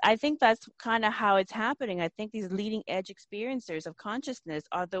I think that's kind of how it's happening. I think these leading edge experiencers of consciousness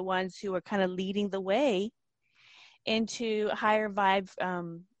are the ones who are kind of leading the way into higher vibe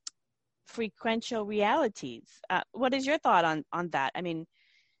frequential realities. What is your thought on that? I mean,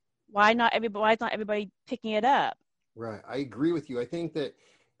 why is not everybody picking it up? Right. I agree with you. I think that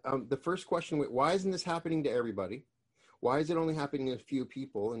the first question, why isn't this happening to everybody? Why is it only happening to a few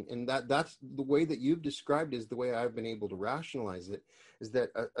people? And that's the way that you've described is the way I've been able to rationalize it, is that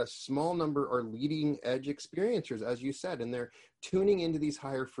a small number are leading edge experiencers, as you said, and they're tuning into these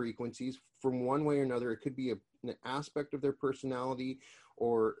higher frequencies from one way or another. It could be an aspect of their personality,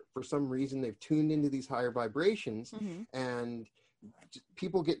 or for some reason they've tuned into these higher vibrations, and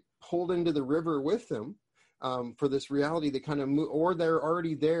people get pulled into the river with them for this reality. They kind of move, or they're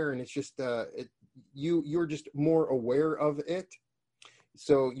already there, and it's just you're just more aware of it,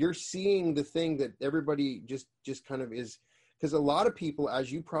 so you're seeing the thing that everybody just kind of is, because a lot of people,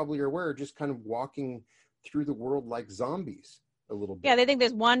 as you probably are aware, are just kind of walking through the world like zombies a little bit. Yeah, they think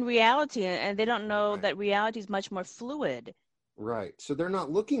there's one reality, and they don't know Right. that reality is much more fluid. Right. So they're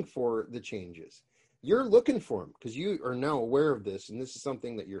not looking for the changes. You're looking for them because you are now aware of this, and this is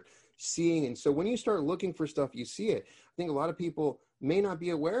something that you're seeing. And so when you start looking for stuff, you see it. I think a lot of people may not be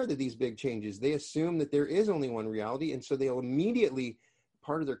aware of these big changes. They assume that there is only one reality, and so they'll immediately,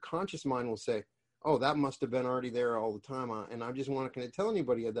 part of their conscious mind will say, oh, that must have been already there all the time. And I just want to tell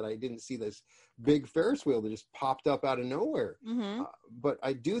anybody that I didn't see this big Ferris wheel that just popped up out of nowhere. But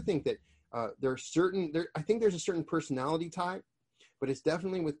I do think that I think there's a certain personality type, but it's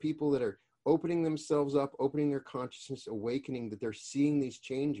definitely with people that are opening themselves up, opening their consciousness, awakening, that they're seeing these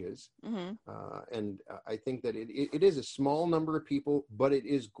changes. And I think that it is a small number of people, but it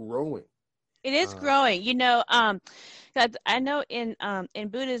is growing. It is growing. You know, 'cause I know in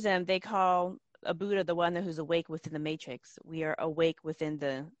Buddhism, they call a Buddha the one who's awake within the matrix. We are awake within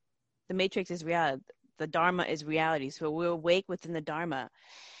the matrix is reality. The Dharma is reality. So we're awake within the Dharma.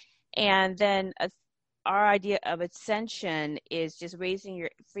 And then our idea of ascension is just raising your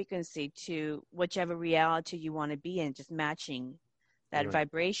frequency to whichever reality you want to be in, just matching that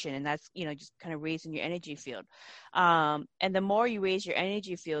vibration. And that's, just kind of raising your energy field. And the more you raise your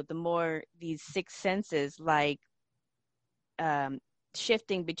energy field, the more these six senses, like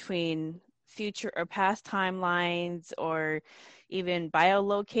shifting between future or past timelines, or even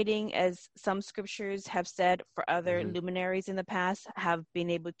biolocating, as some scriptures have said for other luminaries in the past have been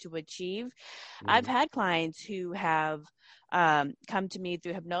able to achieve. I've had clients who have come to me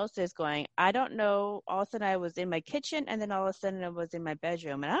through hypnosis going, I don't know, all of a sudden I was in my kitchen, and then all of a sudden I was in my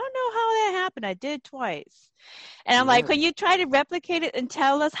bedroom, and I don't know how that happened. I did it twice. And I'm like, can you try to replicate it and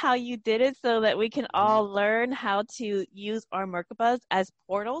tell us how you did it so that we can all learn how to use our Merkabas as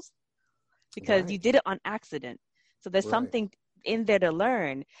portals? Because you did it on accident. So there's something in there to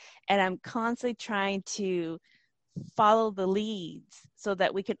learn. And I'm constantly trying to follow the leads so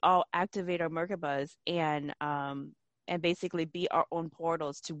that we can all activate our Merkabas and basically be our own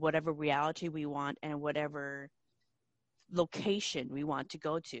portals to whatever reality we want and whatever location we want to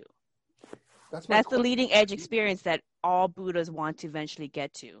go to. That's the leading edge experience that all Buddhas want to eventually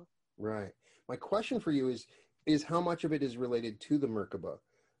get to. Right. My question for you is how much of it is related to the Merkaba?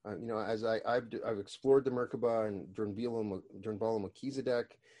 As I've explored the Merkaba and Durnbala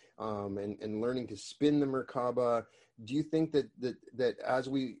Melchizedek, and learning to spin the Merkaba. Do you think that as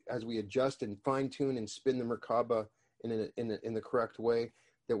we adjust and fine tune and spin the Merkaba in the correct way,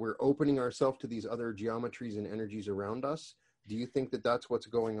 that we're opening ourselves to these other geometries and energies around us? Do you think that that's what's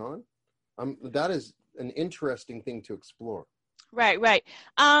going on? That is an interesting thing to explore. Right.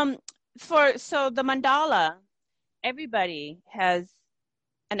 So the mandala, everybody has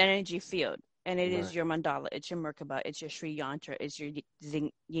an energy field, and it is your mandala, it's your Merkaba, it's your Sri Yantra, it's your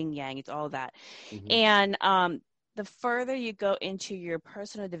yin yang, it's all that. And the further you go into your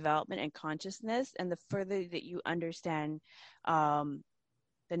personal development and consciousness, and the further that you understand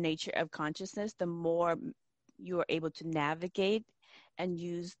the nature of consciousness, the more you are able to navigate and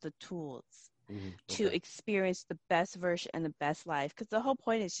use the tools to experience the best version and the best life. Because the whole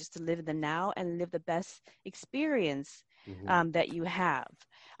point is just to live in the now and live the best experience that you have.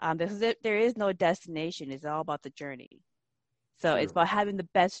 Because there is no destination. It's all about the journey. So it's about having the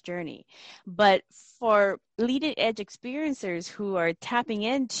best journey. But for leading edge experiencers who are tapping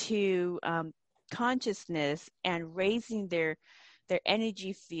into consciousness and raising their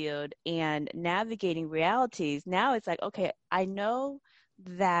energy field and navigating realities, now it's like, okay, I know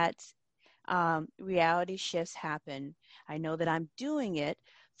that reality shifts happen. I know that I'm doing it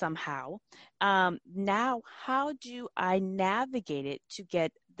somehow. Now, how do I navigate it to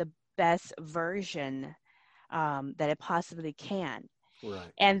get the best version that it possibly can?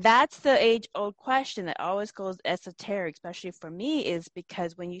 Right. And that's the age-old question that always goes esoteric, especially for me, is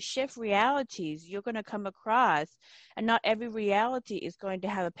because when you shift realities, you're going to come across, and not every reality is going to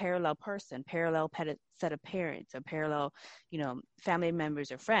have a parallel person, parallel set of parents, or parallel, family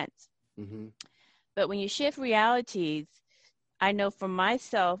members or friends. But when you shift realities, I know for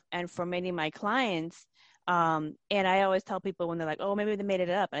myself and for many of my clients, and I always tell people when they're like, oh, maybe they made it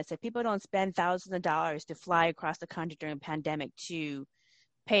up. And I said, people don't spend thousands of dollars to fly across the country during a pandemic to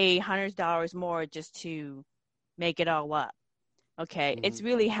pay hundreds of dollars more just to make it all up. Okay. Mm-hmm. It's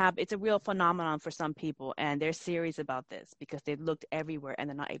really it's a real phenomenon for some people, and they're serious about this because they've looked everywhere and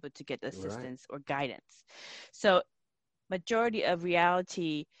they're not able to get assistance or guidance. So majority of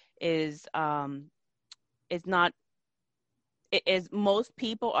reality is not, it is, most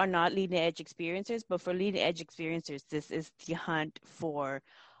people are not leading edge experiencers, but for leading edge experiencers, this is the hunt for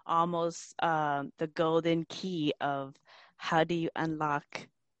almost the golden key of how do you unlock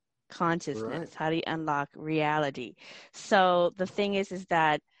consciousness? Right. How do you unlock reality? So the thing is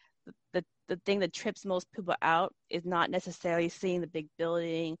that the thing that trips most people out is not necessarily seeing the big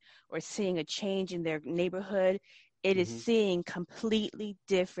building or seeing a change in their neighborhood. It is seeing completely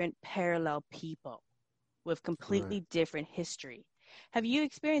different parallel people with completely different history. Have you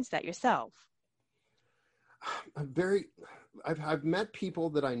experienced that yourself? I've met people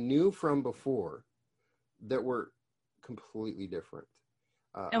that I knew from before that were completely different.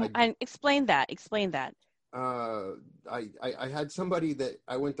 And explain that. I had somebody that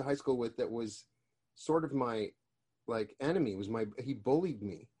I went to high school with that was sort of my enemy. He bullied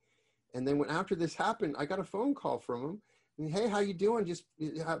me. And then after this happened, I got a phone call from him. And, hey, how you doing? Just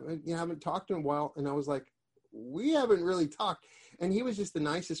you haven't talked in a while. And I was like, we haven't really talked. And he was just the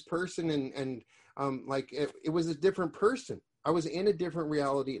nicest person. And it was a different person. I was in a different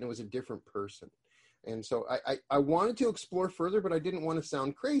reality and it was a different person. And so I wanted to explore further, but I didn't want to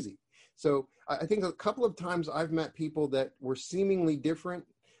sound crazy. So I think a couple of times I've met people that were seemingly different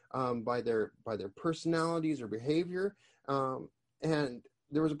by their personalities or behavior. And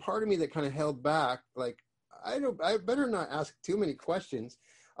there was a part of me that kind of held back, like, I better not ask too many questions.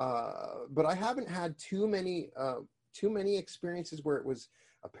 But I haven't had too many experiences where it was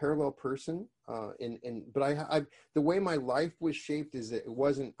a parallel person. But I the way my life was shaped is that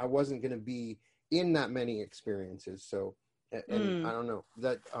I wasn't going to be in that many experiences. So, and I don't know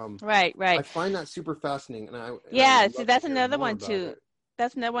that, right. I find that super fascinating. So that's another one too.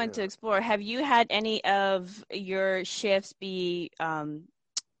 That's another one to explore. Have you had any of your shifts be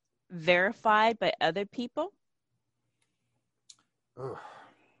verified by other people?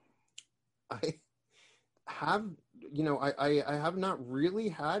 I have, I have not really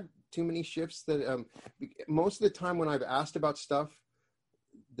had too many shifts that, most of the time when I've asked about stuff,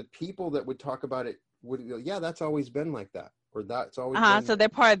 the people that would talk about it would go, yeah, that's always been like that, or that's always been. So they're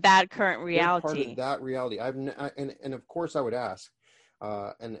part of that current reality. They're part of that reality. And of course I would ask,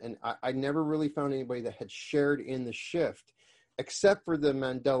 and I never really found anybody that had shared in the shift, except for the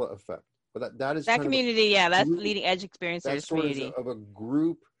Mandela effect. But that is that community, that's leading edge experiencers. That's sort of a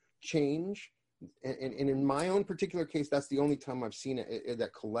group change, and in my own particular case, that's the only time I've seen it,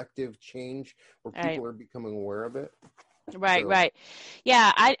 that collective change where people are becoming aware of it. Right.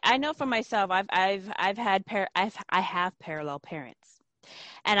 Yeah, I know for myself, I have parallel parents,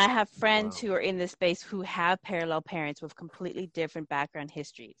 and I have friends who are in this space who have parallel parents with completely different background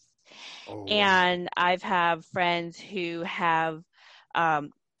histories. And I've had friends who have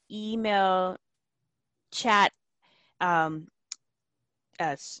email, chat,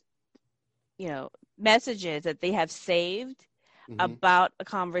 messages that they have saved about a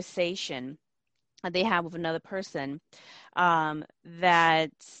conversation that they have with another person.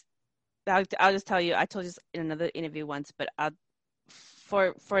 That I'll just tell you, I told you in another interview once, but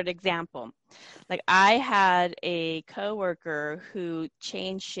for an example, like I had a coworker who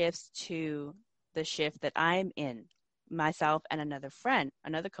changed shifts to the shift that I'm in, myself and another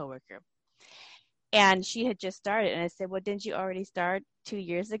coworker. And she had just started. And I said, well, didn't you already start 2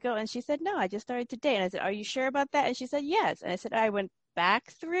 years ago? And she said, no, I just started today. And I said, are you sure about that? And she said, yes. And I said, I went back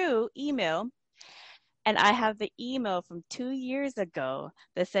through email, and I have the email from 2 years ago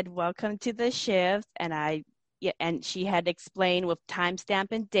that said, welcome to the shift. And she had explained with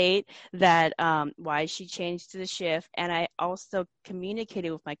timestamp and date that why she changed to the shift. And I also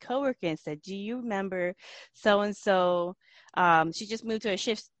communicated with my coworker and said, do you remember so-and-so? She just moved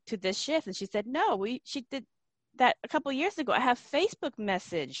to this shift. And she said, no, she did that a couple of years ago. I have Facebook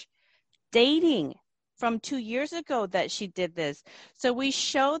message dating from 2 years ago that she did this. So we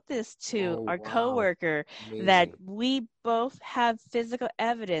showed this to our coworker. Amazing. That we both have physical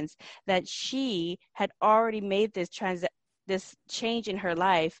evidence that she had already made this change in her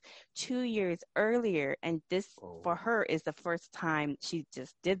life 2 years earlier. And this for her is the first time she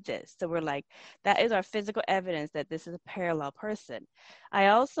just did this. So we're like, that is our physical evidence that this is a parallel person. I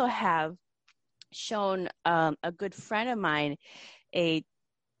also have shown a good friend of mine a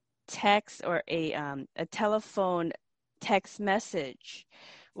text or a telephone text message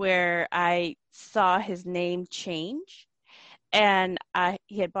where I saw his name change, and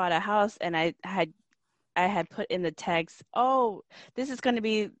he had bought a house, and I had put in the text, oh, this is going to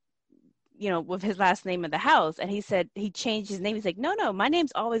be, with his last name of the house. And he said he changed his name. He's like, no, my name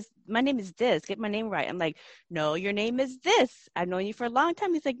is this. Get my name right. I'm like, no, your name is this. I've known you for a long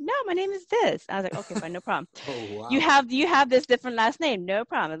time. He's like, no, my name is this. I was like, okay, fine, no problem. Oh, wow. You have this different last name. No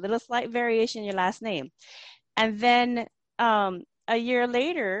problem. A little slight variation in your last name. And then a year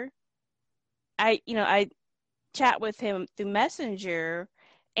later, I chat with him through Messenger,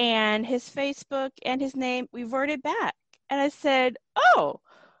 and his Facebook and his name reverted back. And I said, oh,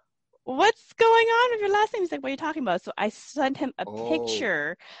 what's going on with your last name? He's like, what are you talking about? So I sent him a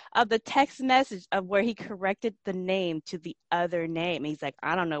picture of the text message of where he corrected the name to the other name. And he's like,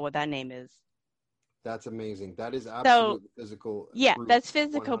 I don't know what that name is. That's amazing. That is absolute physical proof. That's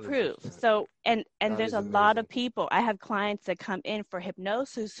physical 100%. Proof. So, and there's a lot of people. I have clients that come in for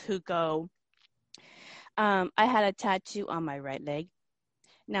hypnosis who go, I had a tattoo on my right leg.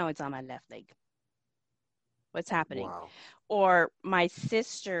 Now it's on my left leg. What's happening? Wow. Or my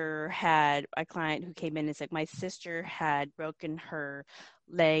sister had a client who came in and said, my sister had broken her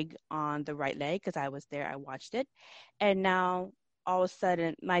leg on the right leg because I was there. I watched it. And now all of a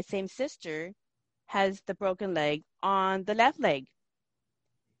sudden, my same sister has the broken leg on the left leg.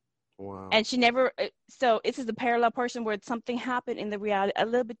 Wow. And she never, so this is a parallel person where something happened in the reality a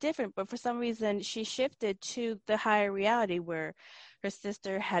little bit different, but for some reason she shifted to the higher reality where her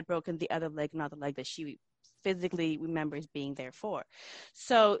sister had broken the other leg, not the leg that she physically remembers being there for.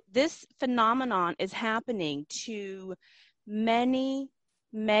 So this phenomenon is happening to many,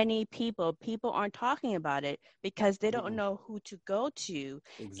 many people. People aren't talking about it because they don't know who to go to.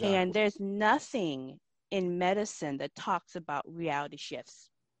 Exactly. And there's nothing in medicine that talks about reality shifts.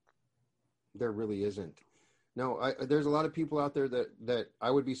 There really isn't. No, there's a lot of people out there that I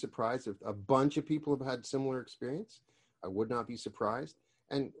would be surprised if a bunch of people have had similar experience. I would not be surprised.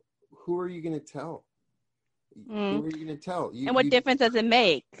 And who are you going to tell? Who are you going to tell? And what difference does it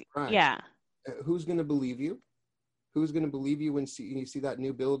make? Right. Yeah. Who's going to believe you? Who's going to believe you when you see that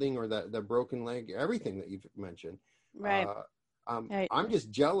new building or that broken leg, everything that you've mentioned? Right. Right. I'm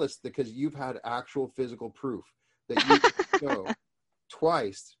just jealous because you've had actual physical proof that you show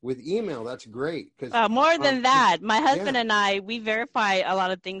twice with email. That's great. More than that, my husband and I, we verify a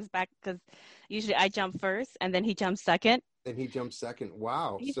lot of things back because usually I jump first and then he jumps second. And he jumps second.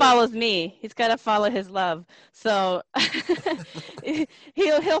 Wow. He follows me. He's got to follow his love. So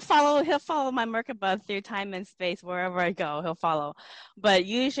he'll follow my Merkaba through time and space wherever I go. He'll follow. But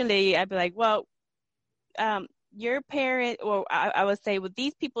usually I'd be like, well, your parent, or I would say with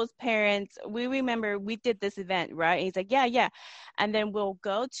these people's parents, we remember we did this event, right? And he's like, yeah. And then we'll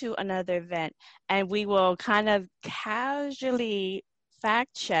go to another event and we will kind of casually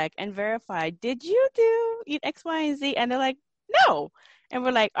fact check and verify, did you do X, Y, and Z? And they're like, no. And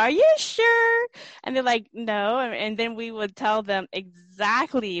we're like, are you sure? And they're like, no. And then we would tell them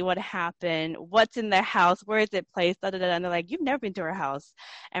exactly what happened, what's in their house, where is it placed, da, da, da. And they're like, you've never been to our house.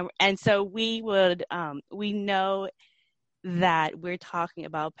 And so we would, we know that we're talking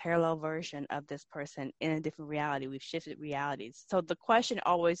about a parallel version of this person in a different reality. We've shifted realities. So the question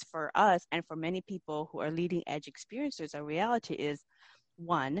always for us and for many people who are leading edge experiencers of reality is,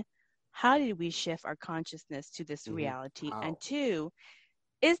 one, how did we shift our consciousness to this reality? Wow. And two,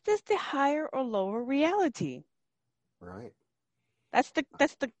 is this the higher or lower reality? Right. That's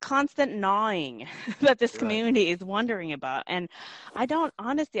the constant gnawing that this community is wondering about. And I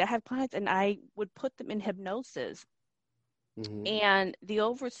have clients and I would put them in hypnosis. And the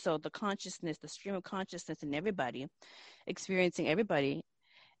oversoul, the consciousness, the stream of consciousness in everybody, experiencing everybody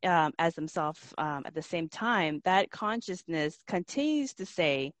as themselves at the same time, that consciousness continues to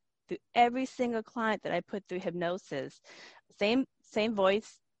say to every single client that I put through hypnosis, same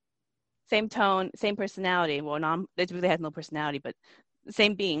voice, same tone, same personality. Well, it really has no personality, but the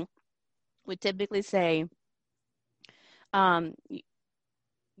same being would typically say, they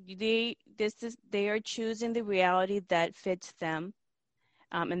are choosing the reality that fits them,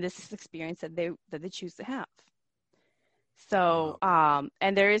 and this is the experience that they choose to have. So,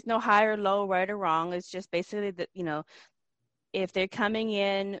 and there is no high or low, right or wrong. It's just basically that, if they're coming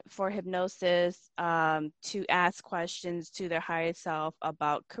in for hypnosis to ask questions to their higher self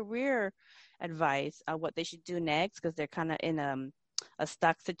about career advice, what they should do next, because they're kind of in a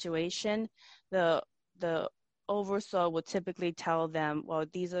stuck situation, the oversoul will typically tell them, well,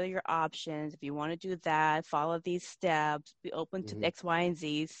 these are your options. If you want to do that, follow these steps, be open to X, Y, and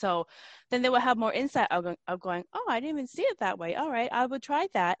Z. So then they will have more insight of going, oh, I didn't even see it that way. All right, I would try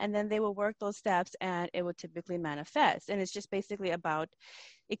that. And then they will work those steps and it will typically manifest. And it's just basically about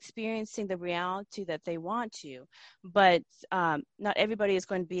experiencing the reality that they want to. But not everybody is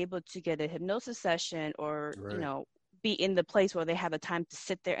going to be able to get a hypnosis session or, be in the place where they have the time to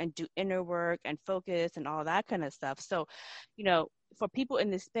sit there and do inner work and focus and all that kind of stuff. So, for people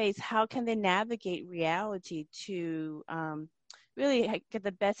in this space, how can they navigate reality to really get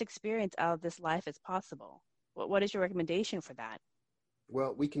the best experience out of this life as possible? What is your recommendation for that?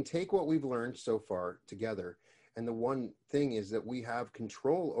 Well, we can take what we've learned so far together. And the one thing is that we have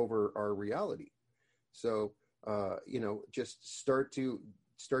control over our reality. So, just start to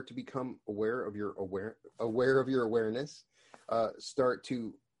become aware of your awareness, start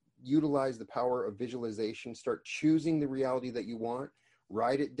to utilize the power of visualization, start choosing the reality that you want,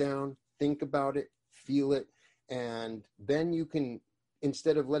 write it down, think about it, feel it. And then you can,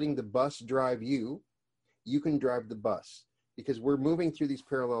 instead of letting the bus drive you, you can drive the bus, because we're moving through these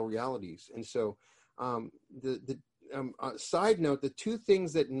parallel realities. And so side note, the two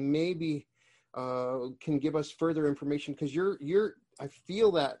things that maybe can give us further information, because I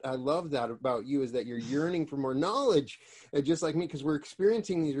feel that, I love that about you, is that you're yearning for more knowledge, just like me, because we're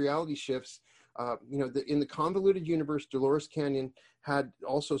experiencing these reality shifts. In the convoluted universe, Dolores Canyon had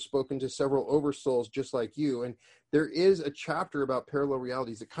also spoken to several oversouls just like you, and there is a chapter about parallel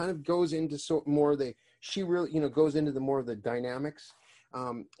realities that kind of goes into she really goes into the more of the dynamics.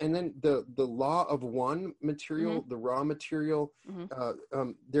 And then the law of one material, the raw material,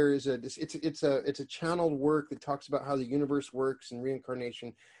 there is it's a channeled work that talks about how the universe works and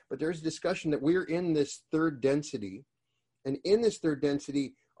reincarnation. But there's a discussion that we're in this third density, and in this third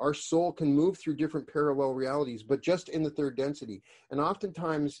density, our soul can move through different parallel realities, but just in the third density. And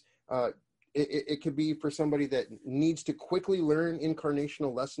oftentimes, it could be for somebody that needs to quickly learn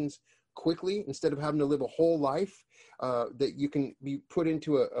incarnational lessons quickly, instead of having to live a whole life, that you can be put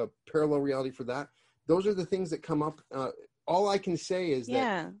into a parallel reality for that. Those are the things that come up. All I can say is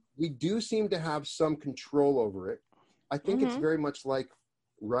that we do seem to have some control over it. I think it's very much like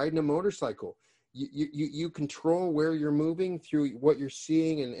riding a motorcycle. You control where you're moving through what you're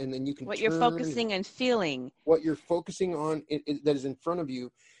seeing, and then you can what you're focusing and feeling. What you're focusing on that is in front of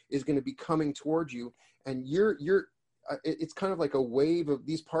you is going to be coming towards you, and it's kind of like a wave of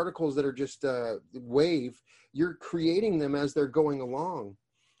these particles that are just wave. You're creating them as they're going along.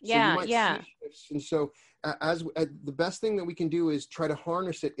 So you might see shifts. And so the best thing that we can do is try to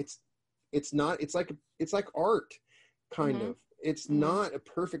harness it. It's like art, kind of. It's not a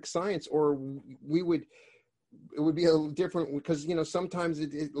perfect science, or it would be a little different, because sometimes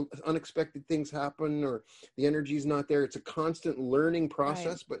unexpected things happen, or the energy is not there. It's a constant learning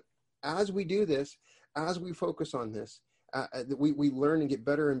process. Right. But as we do this, as we focus on this, we learn and get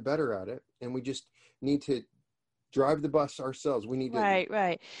better and better at it, and we just need to drive the bus ourselves. We need to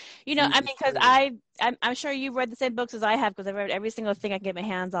right. Because I'm sure you've read the same books as I have, because I've read every single thing I can get my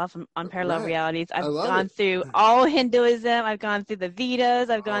hands off on parallel realities. I've gone through all Hinduism. I've gone through the Vedas.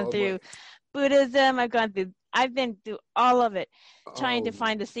 I've gone through Buddhism. I've been through all of it, trying to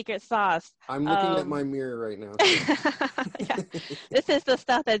find the secret sauce. I'm looking at my mirror right now. This is the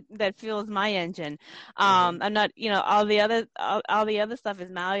stuff that fuels my engine. I'm not, all the other stuff is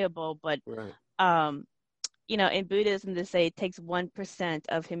malleable, but in Buddhism, they say it takes 1%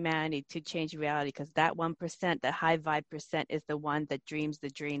 of humanity to change reality, because that 1%, the high vibe percent, is the one that dreams the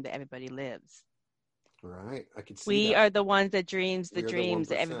dream that everybody lives. Right. I can see we are the ones that dreams the dreams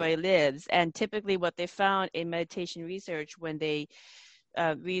that everybody lives. And typically what they found in meditation research, when they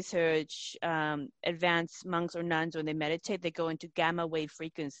research advanced monks or nuns, when they meditate, they go into gamma wave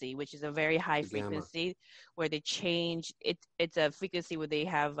frequency, which is a very high frequency where they change it. It's a frequency where they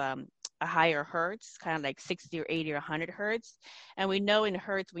have a higher hertz, kind of like 60 or 80 or 100 hertz. And we know in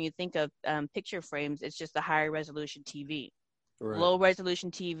hertz, when you think of picture frames, it's just a higher resolution TV. Right. Low resolution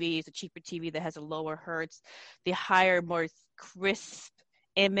TV is a cheaper TV that has a lower hertz. The higher, more crisp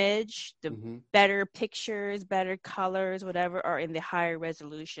image, the better pictures, better colors, whatever, are in the higher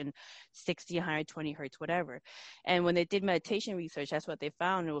resolution, 60, 120 hertz, whatever. And when they did meditation research, that's what they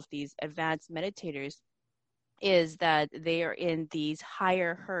found with these advanced meditators, is that they are in these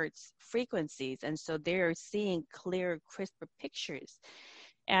higher hertz frequencies. And so they're seeing clearer, crisper pictures.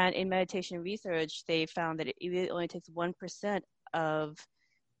 And in meditation research, they found that it really only takes 1% of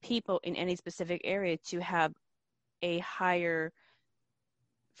people in any specific area to have a higher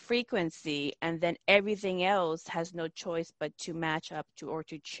frequency, and then everything else has no choice but to match up to or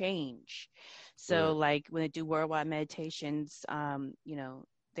to change. So Right. like when they do worldwide meditations,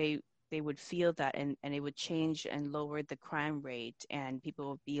 they would feel that, and it would change and lower the crime rate, and people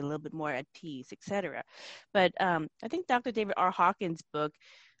would be a little bit more at peace, etc. But I think Dr. David R. Hawkins' book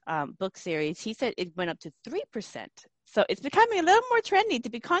series, he said it went up to 3%. So it's becoming a little more trendy to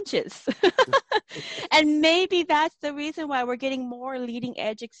be conscious. And maybe that's the reason why we're getting more leading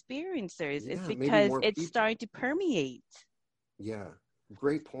edge experiencers. It's Yeah, maybe because more it's people. starting to permeate. Yeah,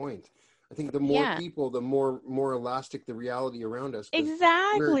 great point. I think the more Yeah, people, the more elastic the reality around us, because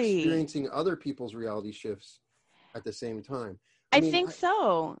we're exactly. experiencing other people's reality shifts at the same time. I I mean, think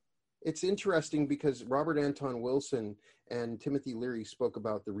so. it's interesting because Robert Anton Wilson and Timothy Leary spoke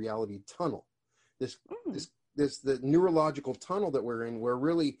about the reality tunnel. This Mm. the neurological tunnel that we're in, where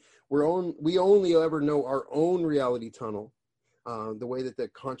really we only ever know our own reality tunnel, the way that the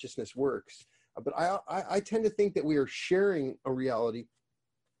consciousness works. But I tend to think that we are sharing a reality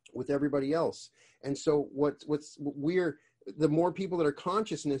with everybody else. And so the more people that are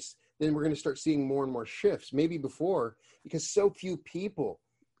consciousness, then we're going to start seeing more and more shifts, maybe before, because so few people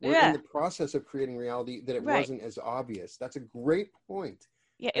were in Yeah, the process of creating reality that it right. wasn't as obvious. That's a great point.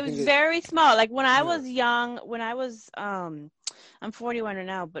 Yeah, I it was think that, very small. Like when I yeah. was young, I'm 41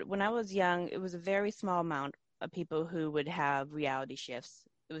 now, but when I was young, it was a very small amount of people who would have reality shifts.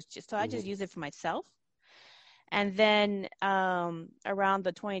 It was just, so I just Mm-hmm. used it for myself. And then around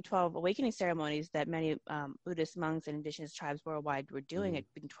the 2012 awakening ceremonies that many Buddhist monks and indigenous tribes worldwide were doing Mm-hmm. it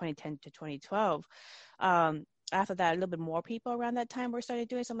in 2010 to 2012. After that, a little bit more people around that time were started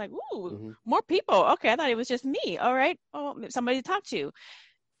doing. So I'm like, ooh, Mm-hmm. more people. Okay, I thought it was just me. All right, oh, somebody to talk to.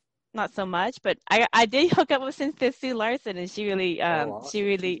 Not so much, but I did hook up with Cynthia Sue Larson, and Oh, she awesome. She's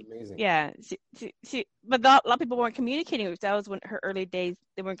really, amazing. yeah, she but a lot of people weren't communicating with. That was when her early days,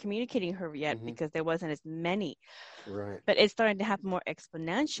 they weren't communicating her yet Mm-hmm. because there wasn't as many. Right. But it's starting to happen more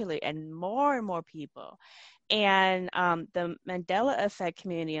exponentially, and more people. And the Mandela Effect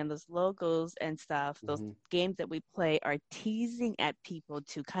community and those logos and stuff, those Mm-hmm. games that we play are teasing at people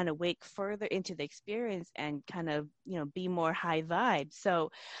to kind of wake further into the experience and kind of, be more high vibe.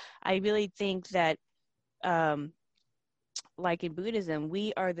 So I really think that, like in Buddhism,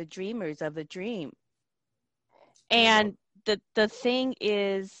 we are the dreamers of the dream. I love. And the thing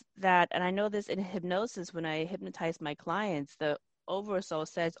is that, and I know this in hypnosis, when I hypnotize my clients, the oversoul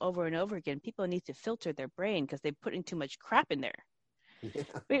says over and over again, people need to filter their brain because they put in too much crap in there. Yeah.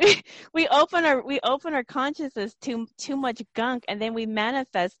 We open our consciousness to too much gunk, and then we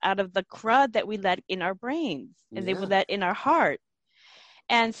manifest out of the crud that we let in our brains and they Yeah. will let in our heart.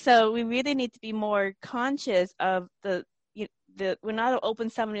 And so we really need to be more conscious of we're not an open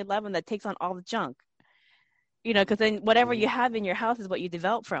 7-Eleven that takes on all the junk, because then whatever Mm-hmm. you have in your house is what you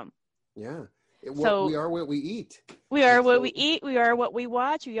develop from. Yeah. We So are what we eat. we are And what so, we eat, we are what we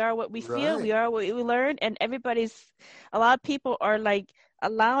watch, we are what we feel, we right. are what we learn, and a lot of people are like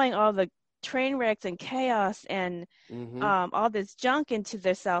allowing all the train wrecks and chaos and Mm-hmm. all this junk into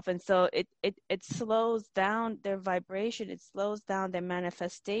their self, and so it slows down their vibration, it slows down their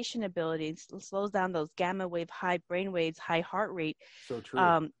manifestation abilities, it slows down those gamma wave, high brain waves, high heart rate So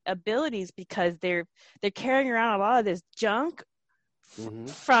true. abilities, because they're carrying around a lot of this junk Mm-hmm.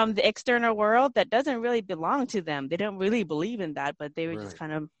 from the external world that doesn't really belong to them. They don't really believe in that, but they were just Right.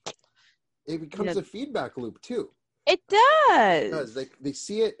 kind of, It becomes a feedback loop too. it Because does. they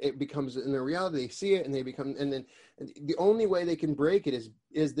see it, it becomes in their reality. They see it, and they become, and then the only way they can break it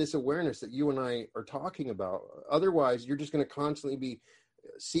is this awareness that you and I are talking about. Otherwise, you're just going to constantly be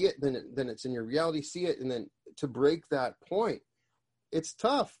see it, then it's in your reality. See it, and then to break that point, it's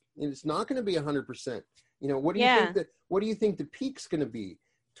tough. And it's not going to be 100%. What do you think Yeah. what do you think the peak's going to be?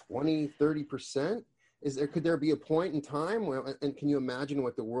 20, 30%? Could there be a point in time and can you imagine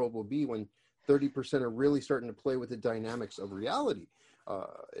what the world will be when 30% are really starting to play with the dynamics of reality?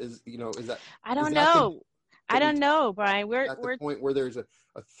 Is that I is don't that the know. I don't know, Brian. We're at the point where there's a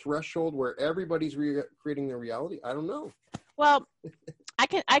threshold where everybody's creating their reality? I don't know. well, I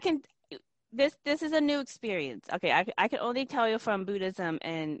can this is a new experience. Okay, I can only tell you from Buddhism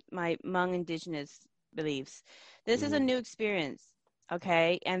and my Hmong indigenous beliefs. This is a Mm-hmm. new experience,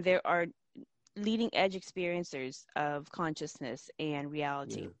 okay? And there are leading edge experiencers of consciousness and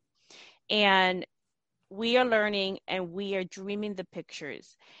reality. Yeah. And we are learning and we are dreaming the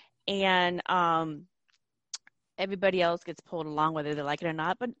pictures. And everybody else gets pulled along, whether they like it or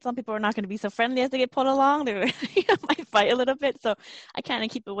not. But some people are not going to be so friendly as they get pulled along. They might fight a little bit. So I kind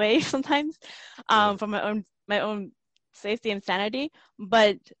of keep away sometimes Yeah. for my own safety and sanity.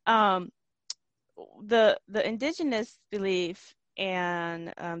 But the indigenous belief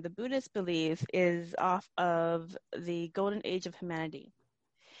and the Buddhist belief is off of the golden age of humanity,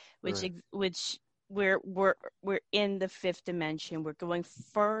 which Right. which we're in the fifth dimension. We're going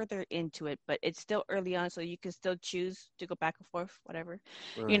further into it, but it's still early on, so you can still choose to go back and forth, whatever,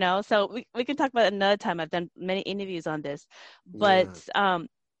 Right. So we can talk about it another time. I've done many interviews on this, but Yeah.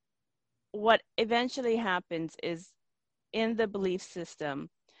 what eventually happens is in the belief system,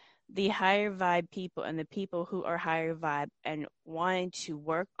 the higher vibe people and the people who are higher vibe and wanting to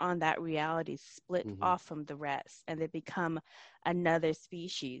work on that reality split Mm-hmm. off from the rest, and they become another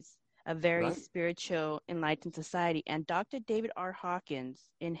species, a very Right. spiritual, enlightened society. And Dr. David R. Hawkins,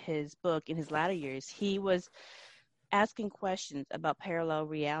 in his book, in his latter years, he was asking questions about parallel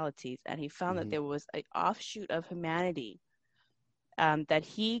realities, and he found that Mm-hmm. there was an offshoot of humanity that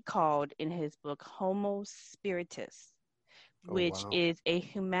he called in his book Homo Spiritus, Oh, which wow. is a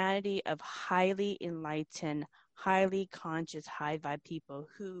humanity of highly enlightened, highly conscious, high vibe people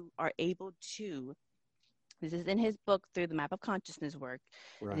who are able to, this is in his book Through the Map of Consciousness work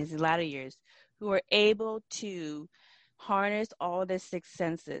in Right. his latter years, who are able to harness all the six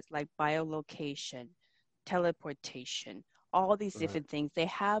senses like biolocation, teleportation, all these Right. different things. They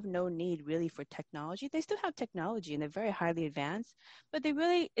have no need really for technology. They still have technology and they're very highly advanced, but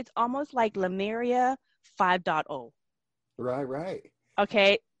it's almost like Lemuria 5.0. Right. Right.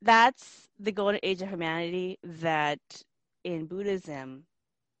 Okay, that's the golden age of humanity that in Buddhism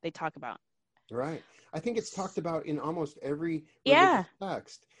they talk about. Right. I think it's talked about in almost every religious Yeah.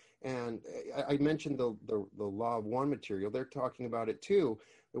 text. And I mentioned the law of one material. They're talking about it too,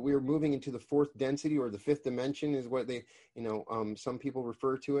 that we are moving into the fourth density, or the fifth dimension is what they, some people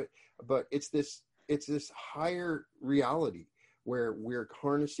refer to it. But it's this higher reality where we're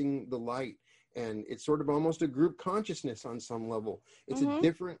harnessing the light, and it's sort of almost a group consciousness on some level. It's a Mm-hmm.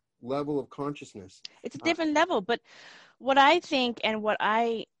 different level of consciousness. It's a different level, but what I think and what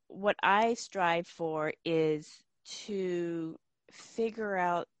I strive for is to figure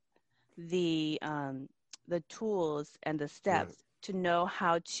out the tools and the Right. steps to know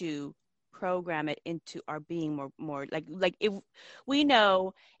how to program it into our being more like if we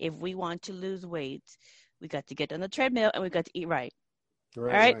know if we want to lose weight, we got to get on the treadmill and we got to eat right. All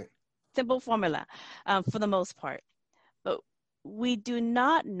Right. right, Right. simple formula for the most part, but we do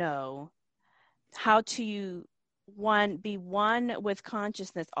not know how to be one with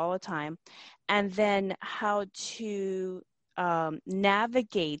consciousness all the time, and then how to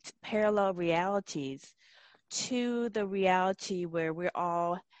navigate parallel realities to the reality where we're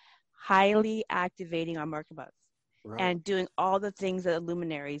all highly activating our Merkabas Right. and doing all the things that the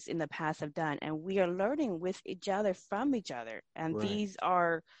luminaries in the past have done. And we are learning with each other from each other. And Right. these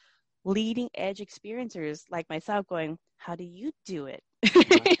are leading edge experiencers like myself going, how do you do it?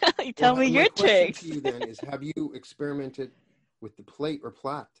 Right. You tell Well, me my your question to tricks. you then is: have you experimented with the plate or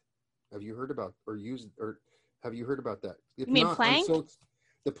plat? Have you heard about or used, or have you heard about that? If You mean not, plank?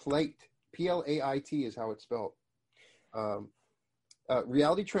 the plate, PLAIT is how it's spelled. Um,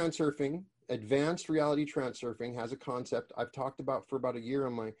 reality transurfing, advanced reality transurfing, has a concept I've talked about for about a year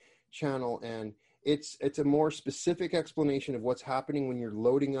on my channel, and it's a more specific explanation of what's happening when you're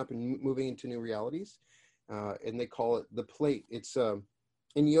loading up and moving into new realities, and they call it the plate. It's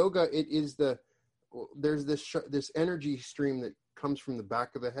in yoga, it is there's this energy stream that comes from the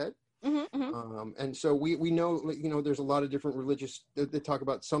back of the head. Mm-hmm, mm-hmm. And so we know, there's a lot of different religious that talk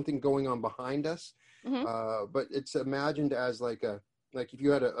about something going on behind us, Mm-hmm. but it's imagined as like if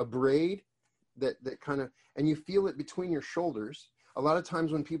you had a braid that kind of, and you feel it between your shoulders. A lot of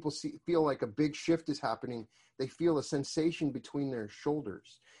times when people feel like a big shift is happening, they feel a sensation between their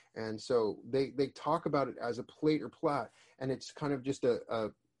shoulders, and so they talk about it as a plate or plat, and it's kind of just a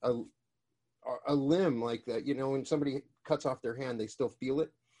limb like that. When somebody cuts off their hand, they still feel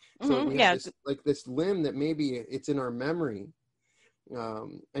it. So Mm-hmm. we have Yeah. this limb that maybe it's in our memory,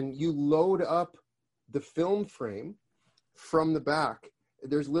 and you load up the film frame from the back.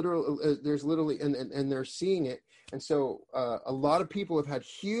 There's literally, and they're seeing it, and so a lot of people have had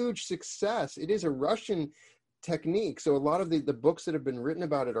huge success. It is a Russian technique, so a lot of the books that have been written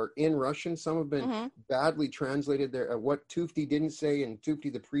about it are in Russian. Some have been Mm-hmm. badly translated. There, what Tufti didn't say and Tufti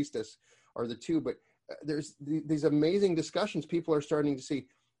the priestess are the two, but there's these amazing discussions. People are starting to see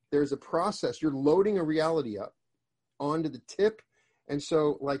there's a process. You're loading a reality up onto the tip. And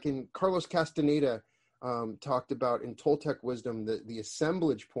so like in Carlos Castaneda talked about in Toltec wisdom, the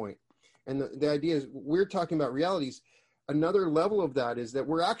assemblage point. And the idea is we're talking about realities. Another level of that is that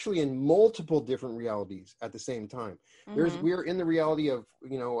we're actually in multiple different realities at the same time. Mm-hmm. We're in the reality of,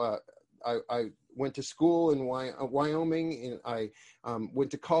 went to school in Wyoming, and I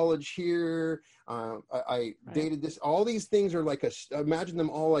went to college here. I dated this. All these things are like imagine them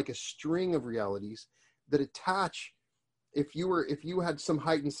all like a string of realities that attach. If you had some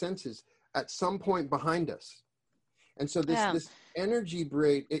heightened senses at some point behind us, and so this energy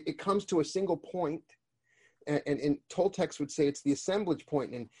braid, it comes to a single point, and Toltecs would say it's the assemblage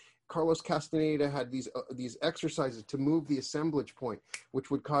point, and Carlos Castaneda had these exercises to move the assemblage point,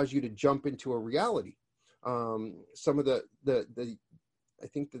 which would cause you to jump into a reality. Some of the I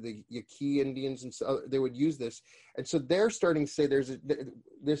think the Yaqui Indians and so they would use this, and so they're starting to say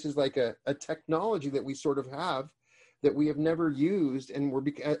this is like a technology that we sort of have that we have never used, and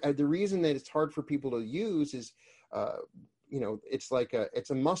the reason that it's hard for people to use is, it's like it's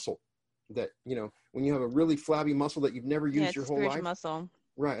a muscle that when you have a really flabby muscle that you've never used your whole life. Muscle.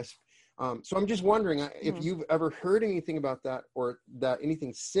 Right. So I'm just wondering if you've ever heard anything about that, or that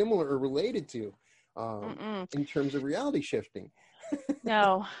anything similar or related to in terms of reality shifting.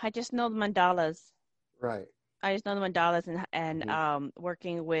 No, I just know the mandalas. Right. I just know the mandalas and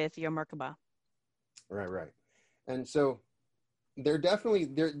working with your Merkaba. Right. And so they're definitely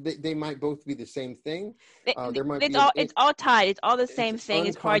they might both be the same thing. It's all tied. It's all the same thing.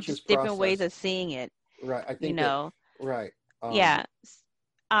 It's probably just different ways of seeing it. Right. I think right. Yeah.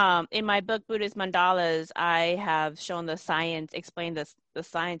 In my book, Buddhist Mandalas, I have shown explained the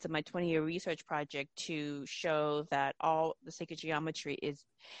science of my 20-year research project to show that all the sacred geometry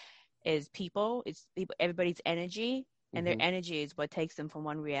is people, everybody's energy, and their energy is what takes them from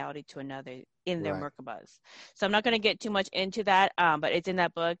one reality to another in their Merkabas. So I'm not going to get too much into that, but it's in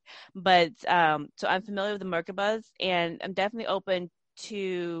that book. But so I'm familiar with the Merkabas, and I'm definitely open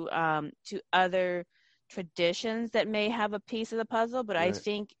to other traditions that may have a piece of the puzzle, but I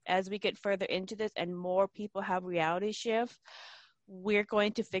think as we get further into this and more people have reality shift, we're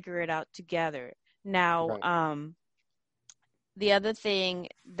going to figure it out together. Now, the other thing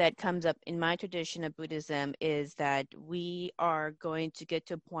that comes up in my tradition of Buddhism is that we are going to get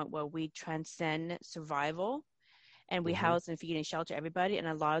to a point where we transcend survival, and we house and feed and shelter everybody, and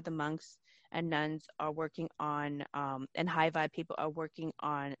a lot of the monks and nuns are working on, and high vibe people are working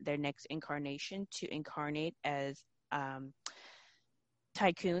on their next incarnation to incarnate as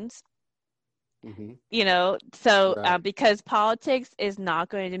tycoons. Because politics is not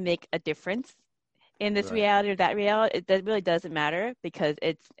going to make a difference in this reality or that reality. It really doesn't matter, because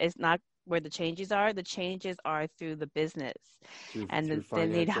it's not where the changes are. The changes are through the business, and they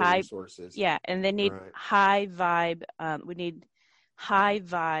need high resources. And they need high vibe. We need high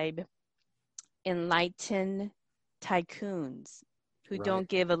vibe, enlightened tycoons who don't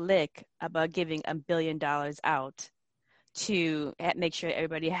give a lick about giving $1 billion out to make sure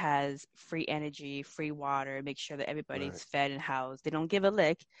everybody has free energy, free water, make sure that everybody's fed and housed. They don't give a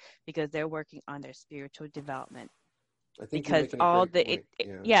lick because they're working on their spiritual development. I think because all the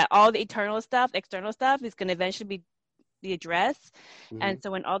all the external stuff is going to eventually be addressed. And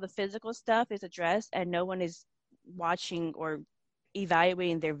so when all the physical stuff is addressed and no one is watching or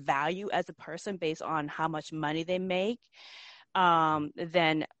evaluating their value as a person based on how much money they make,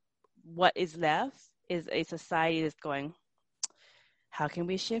 then what is left is a society that's going, how can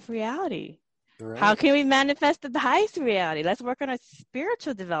we shift reality? How can we manifest the highest reality? Let's work on our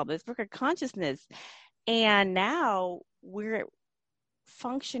spiritual development. Let's work on consciousness. And now we're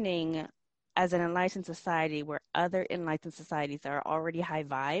functioning as an enlightened society where other enlightened societies that are already high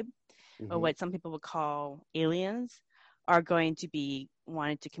vibe, or what some people would call aliens, are going to be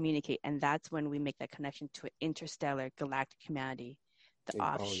wanting to communicate. And that's when we make that connection to an interstellar galactic humanity, the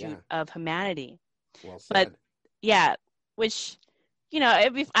offshoot of humanity. Well said. But which,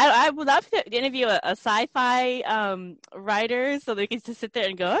 I would love to interview a sci-fi writer so they can just sit there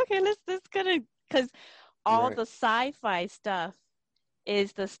and go, okay, let's because all the sci-fi stuff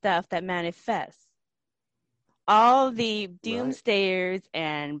is the stuff that manifests. All the doomsayers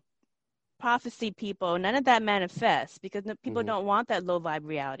and prophecy people, none of that manifests because people don't want that low vibe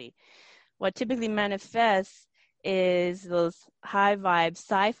reality. What typically manifests is those high vibe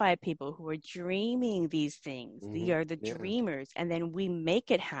sci-fi people who are dreaming these things. They are the dreamers, and then we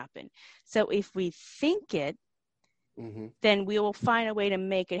make it happen. So if we think it, then we will find a way to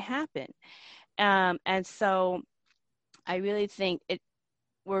make it happen. And so I really think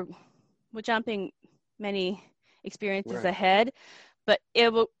we're jumping many experiences ahead, but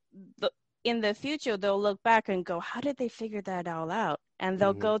in the future, they'll look back and go, how did they figure that all out? And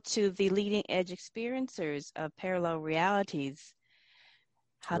they'll go to the leading edge experiencers of parallel realities.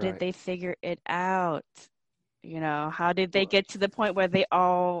 How did they figure it out? How did they get to the point where they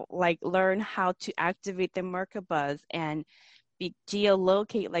all learn how to activate the Merkabas and be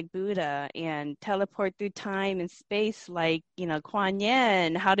geolocate like Buddha and teleport through time and space like, Kuan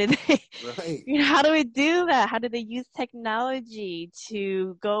Yin? How do they, Right. how do we do that? How do they use technology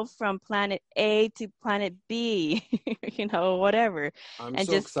to go from planet A to planet B, whatever. I'm And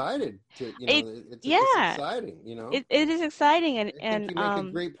so just, excited to, it, it's yeah, exciting, it is exciting. I think you make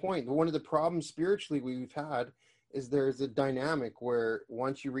a great point. One of the problems spiritually we've had is there's a dynamic where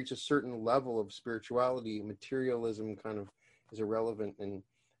once you reach a certain level of spirituality, materialism kind of is irrelevant, and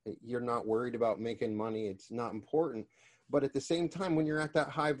you're not worried about making money. It's not important. But at the same time, when you're at that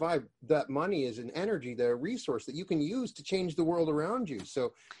high vibe, that money is an energy, a resource that you can use to change the world around you.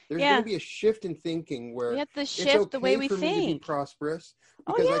 So there's going to be a shift in thinking where we have to it's shift okay the way we for me to be think. prosperous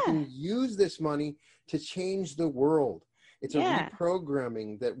Oh, because I yeah. can use this money to change the world. It's a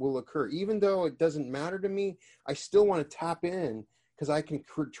reprogramming that will occur. Even though it doesn't matter to me, I still want to tap in because I can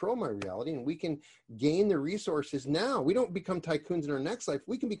control my reality, and we can gain the resources now. We don't become tycoons in our next life.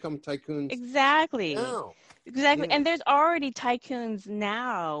 We can become tycoons now. Exactly. Yeah. And there's already tycoons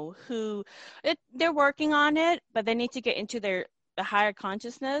now who they're working on it, but they need to get into the higher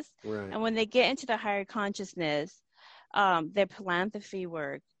consciousness. Right. And when they get into the higher consciousness, their philanthropy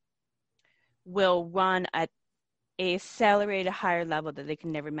work will run at a accelerated higher level that they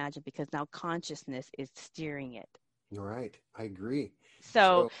can never imagine because now consciousness is steering it. Right. I agree.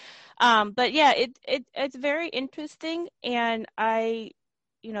 So but yeah, it's very interesting. And I,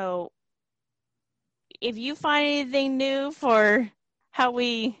 if you find anything new for how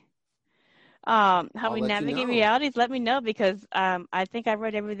we navigate realities, let me know, because I think I've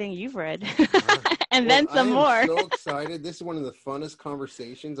read everything you've read. And then some more. I am so excited. This is one of the funnest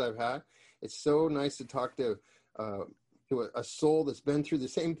conversations I've had. It's so nice to talk to a soul that's been through the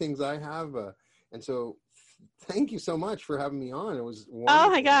same things I have. And so thank you so much for having me on. It was wonderful. Oh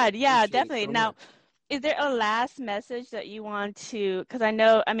my God. Yeah, definitely. So now, is there a last message that you want to, because I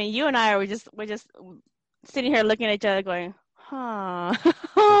mean, you and I we're just sitting here looking at each other going, huh.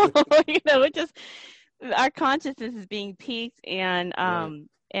 We're just, our consciousness is being piqued, and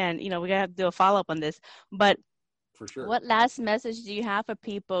and we gotta have to do a follow-up on this. But for sure, what last message do you have for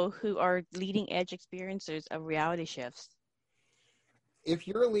people who are leading edge experiencers of reality shifts? If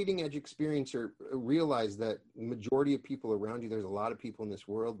you're a leading edge experiencer, realize that the majority of people around you, there's a lot of people in this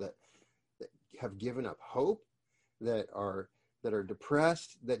world that have given up hope, that are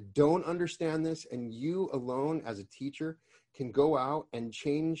depressed, that don't understand this, and you alone as a teacher can go out and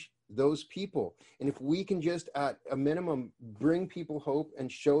change those people. And if we can just at a minimum bring people hope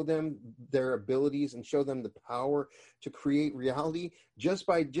and show them their abilities and show them the power to create reality, just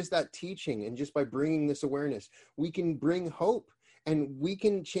by that teaching and just by bringing this awareness, we can bring hope and we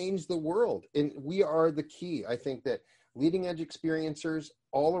can change the world. And we are the key. I think that leading edge experiencers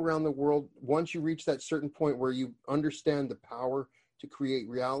all around the world, once you reach that certain point where you understand the power to create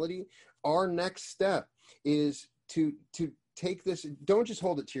reality, our next step is to take this. Don't just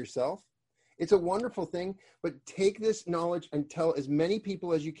hold it to yourself. It's a wonderful thing, but take this knowledge and tell as many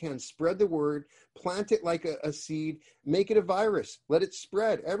people as you can. Spread the word, plant it like a seed, make it a virus, let it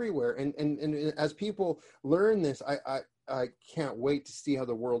spread everywhere. And as people learn this, I can't wait to see how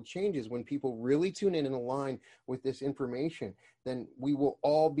the world changes when people really tune in and align with this information. Then we will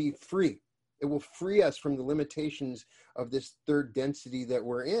all be free. It will free us from the limitations of this third density that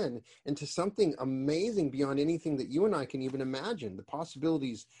we're in into something amazing beyond anything that you and I can even imagine. The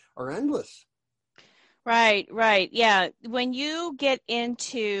possibilities are endless. Right. Yeah. When you get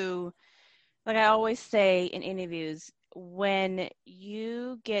into, like I always say in interviews, when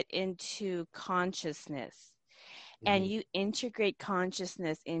you get into consciousness, and you integrate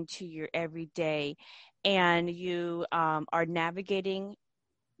consciousness into your everyday, and you are navigating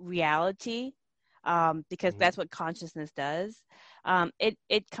reality, because that's what consciousness does,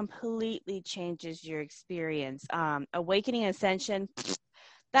 it completely changes your experience. Awakening Ascension,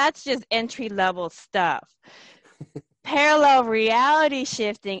 that's just entry-level stuff. Parallel reality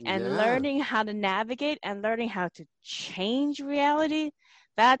shifting and learning how to navigate and learning how to change reality,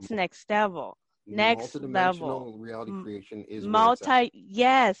 that's next level. Next level. Reality creation is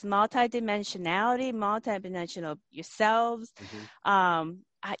multi-dimensionality, multi-dimensional yourselves.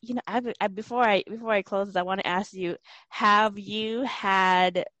 Before I close, I want to ask you, have you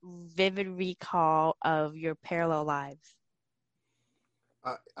had vivid recall of your parallel lives?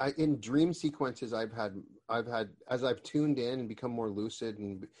 In dream sequences, I've had as I've tuned in and become more lucid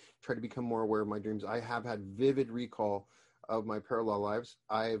and try to become more aware of my dreams, I have had vivid recall of my parallel lives.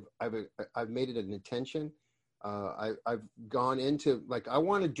 I've made it an intention. I've gone into, like, I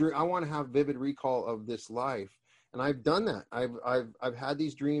want to have vivid recall of this life, and I've done that. I've had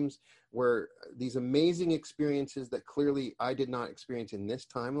these dreams where these amazing experiences that clearly I did not experience in this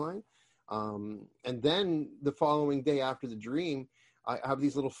timeline. And then the following day after the dream, I have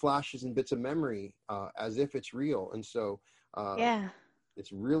these little flashes and bits of memory as if it's real. And so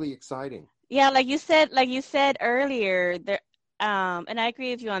it's really exciting. Yeah, like you said earlier, there, and I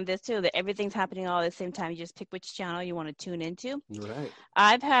agree with you on this too, that everything's happening all at the same time. You just pick which channel you want to tune into. Right.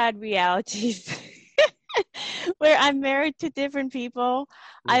 I've had realities where I'm married to different people.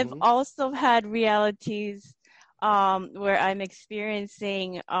 Mm-hmm. I've also had realities where I'm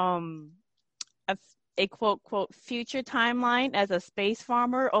experiencing a quote future timeline as a space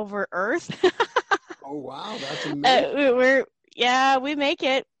farmer over Earth. Oh wow, that's amazing. We make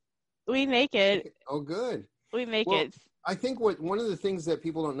it. We make it. Oh, good. We make it. I think one of the things that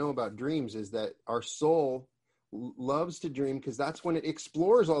people don't know about dreams is that our soul loves to dream because that's when it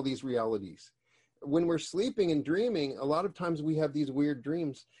explores all these realities. When we're sleeping and dreaming, a lot of times we have these weird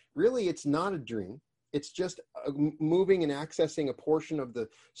dreams. Really, it's not a dream. It's just moving and accessing a portion of the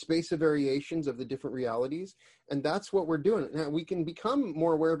space of variations of the different realities. And that's what we're doing. Now, we can become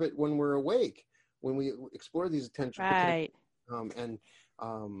more aware of it when we're awake, when we explore these attention. Right.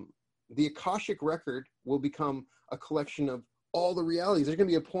 The Akashic record will become a collection of all the realities. There's going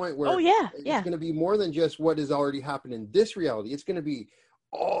to be a point where it's going to be more than just what has already happened in this reality. It's going to be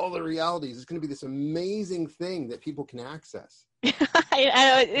all the realities. It's going to be this amazing thing that people can access. I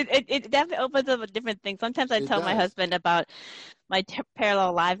know it definitely opens up a different thing. Sometimes I tell my husband about my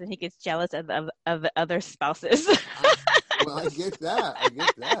parallel lives, and he gets jealous of other spouses. Well, I get that.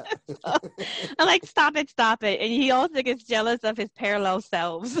 I'm like, stop it, and he also gets jealous of his parallel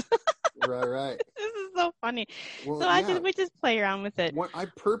selves. Right. This is so funny. Well, so we just play around with it. I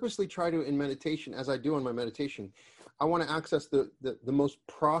purposely try to, in meditation, as I do on my meditation, I want to access the most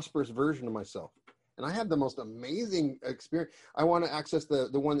prosperous version of myself. And I have the most amazing experience. I want to access the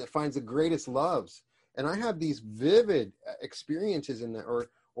one that finds the greatest loves. And I have these vivid experiences in that,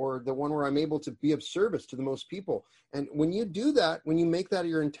 or the one where I'm able to be of service to the most people. And when you do that, when you make that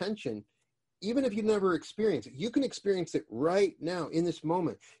your intention, even if you never experience it, you can experience it right now in this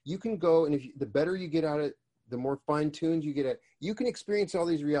moment. You can go, and the better you get at it, the more fine-tuned you get at it, you can experience all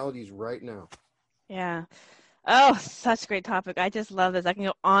these realities right now. Yeah. Oh, such a great topic. I just love this. I can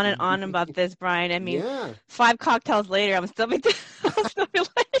go on and on about this, Brian. I mean, 5 cocktails later, I'm still like,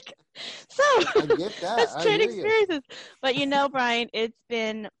 so I get that. That's great experiences. But Brian, it's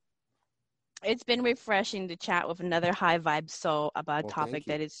been refreshing to chat with another high vibe soul about a topic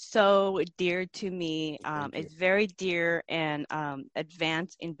that is so dear to me. It's very dear and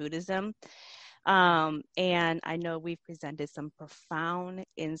advanced in Buddhism. And I know we've presented some profound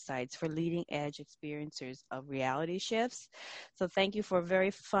insights for leading edge experiencers of reality shifts. So thank you for a very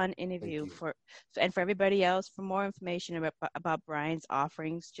fun interview. And for everybody else, for more information about Brian's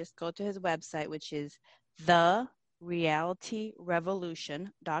offerings, just go to his website, which is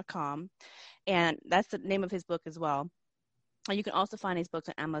therealityrevolution.com. And that's the name of his book as well. You can also find his books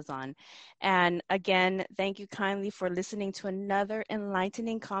on Amazon. And again, thank you kindly for listening to another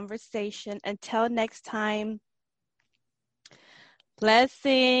enlightening conversation. Until next time,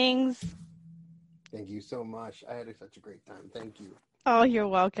 blessings. Thank you so much. I had such a great time. Thank you. Oh, you're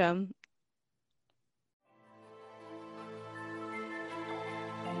welcome.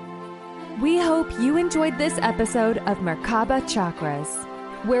 We hope you enjoyed this episode of Merkaba Chakras,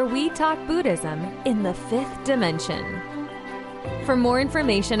 where we talk Buddhism in the 5th dimension. For more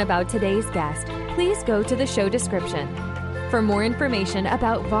information about today's guest, please go to the show description. For more information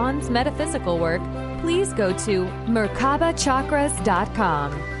about Vaughn's metaphysical work, please go to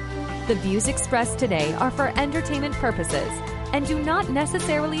merkabachakras.com. The views expressed today are for entertainment purposes and do not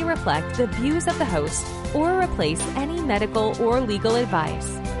necessarily reflect the views of the host or replace any medical or legal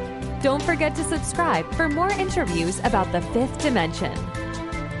advice. Don't forget to subscribe for more interviews about the 5th dimension.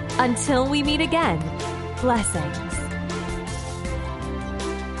 Until we meet again, blessings.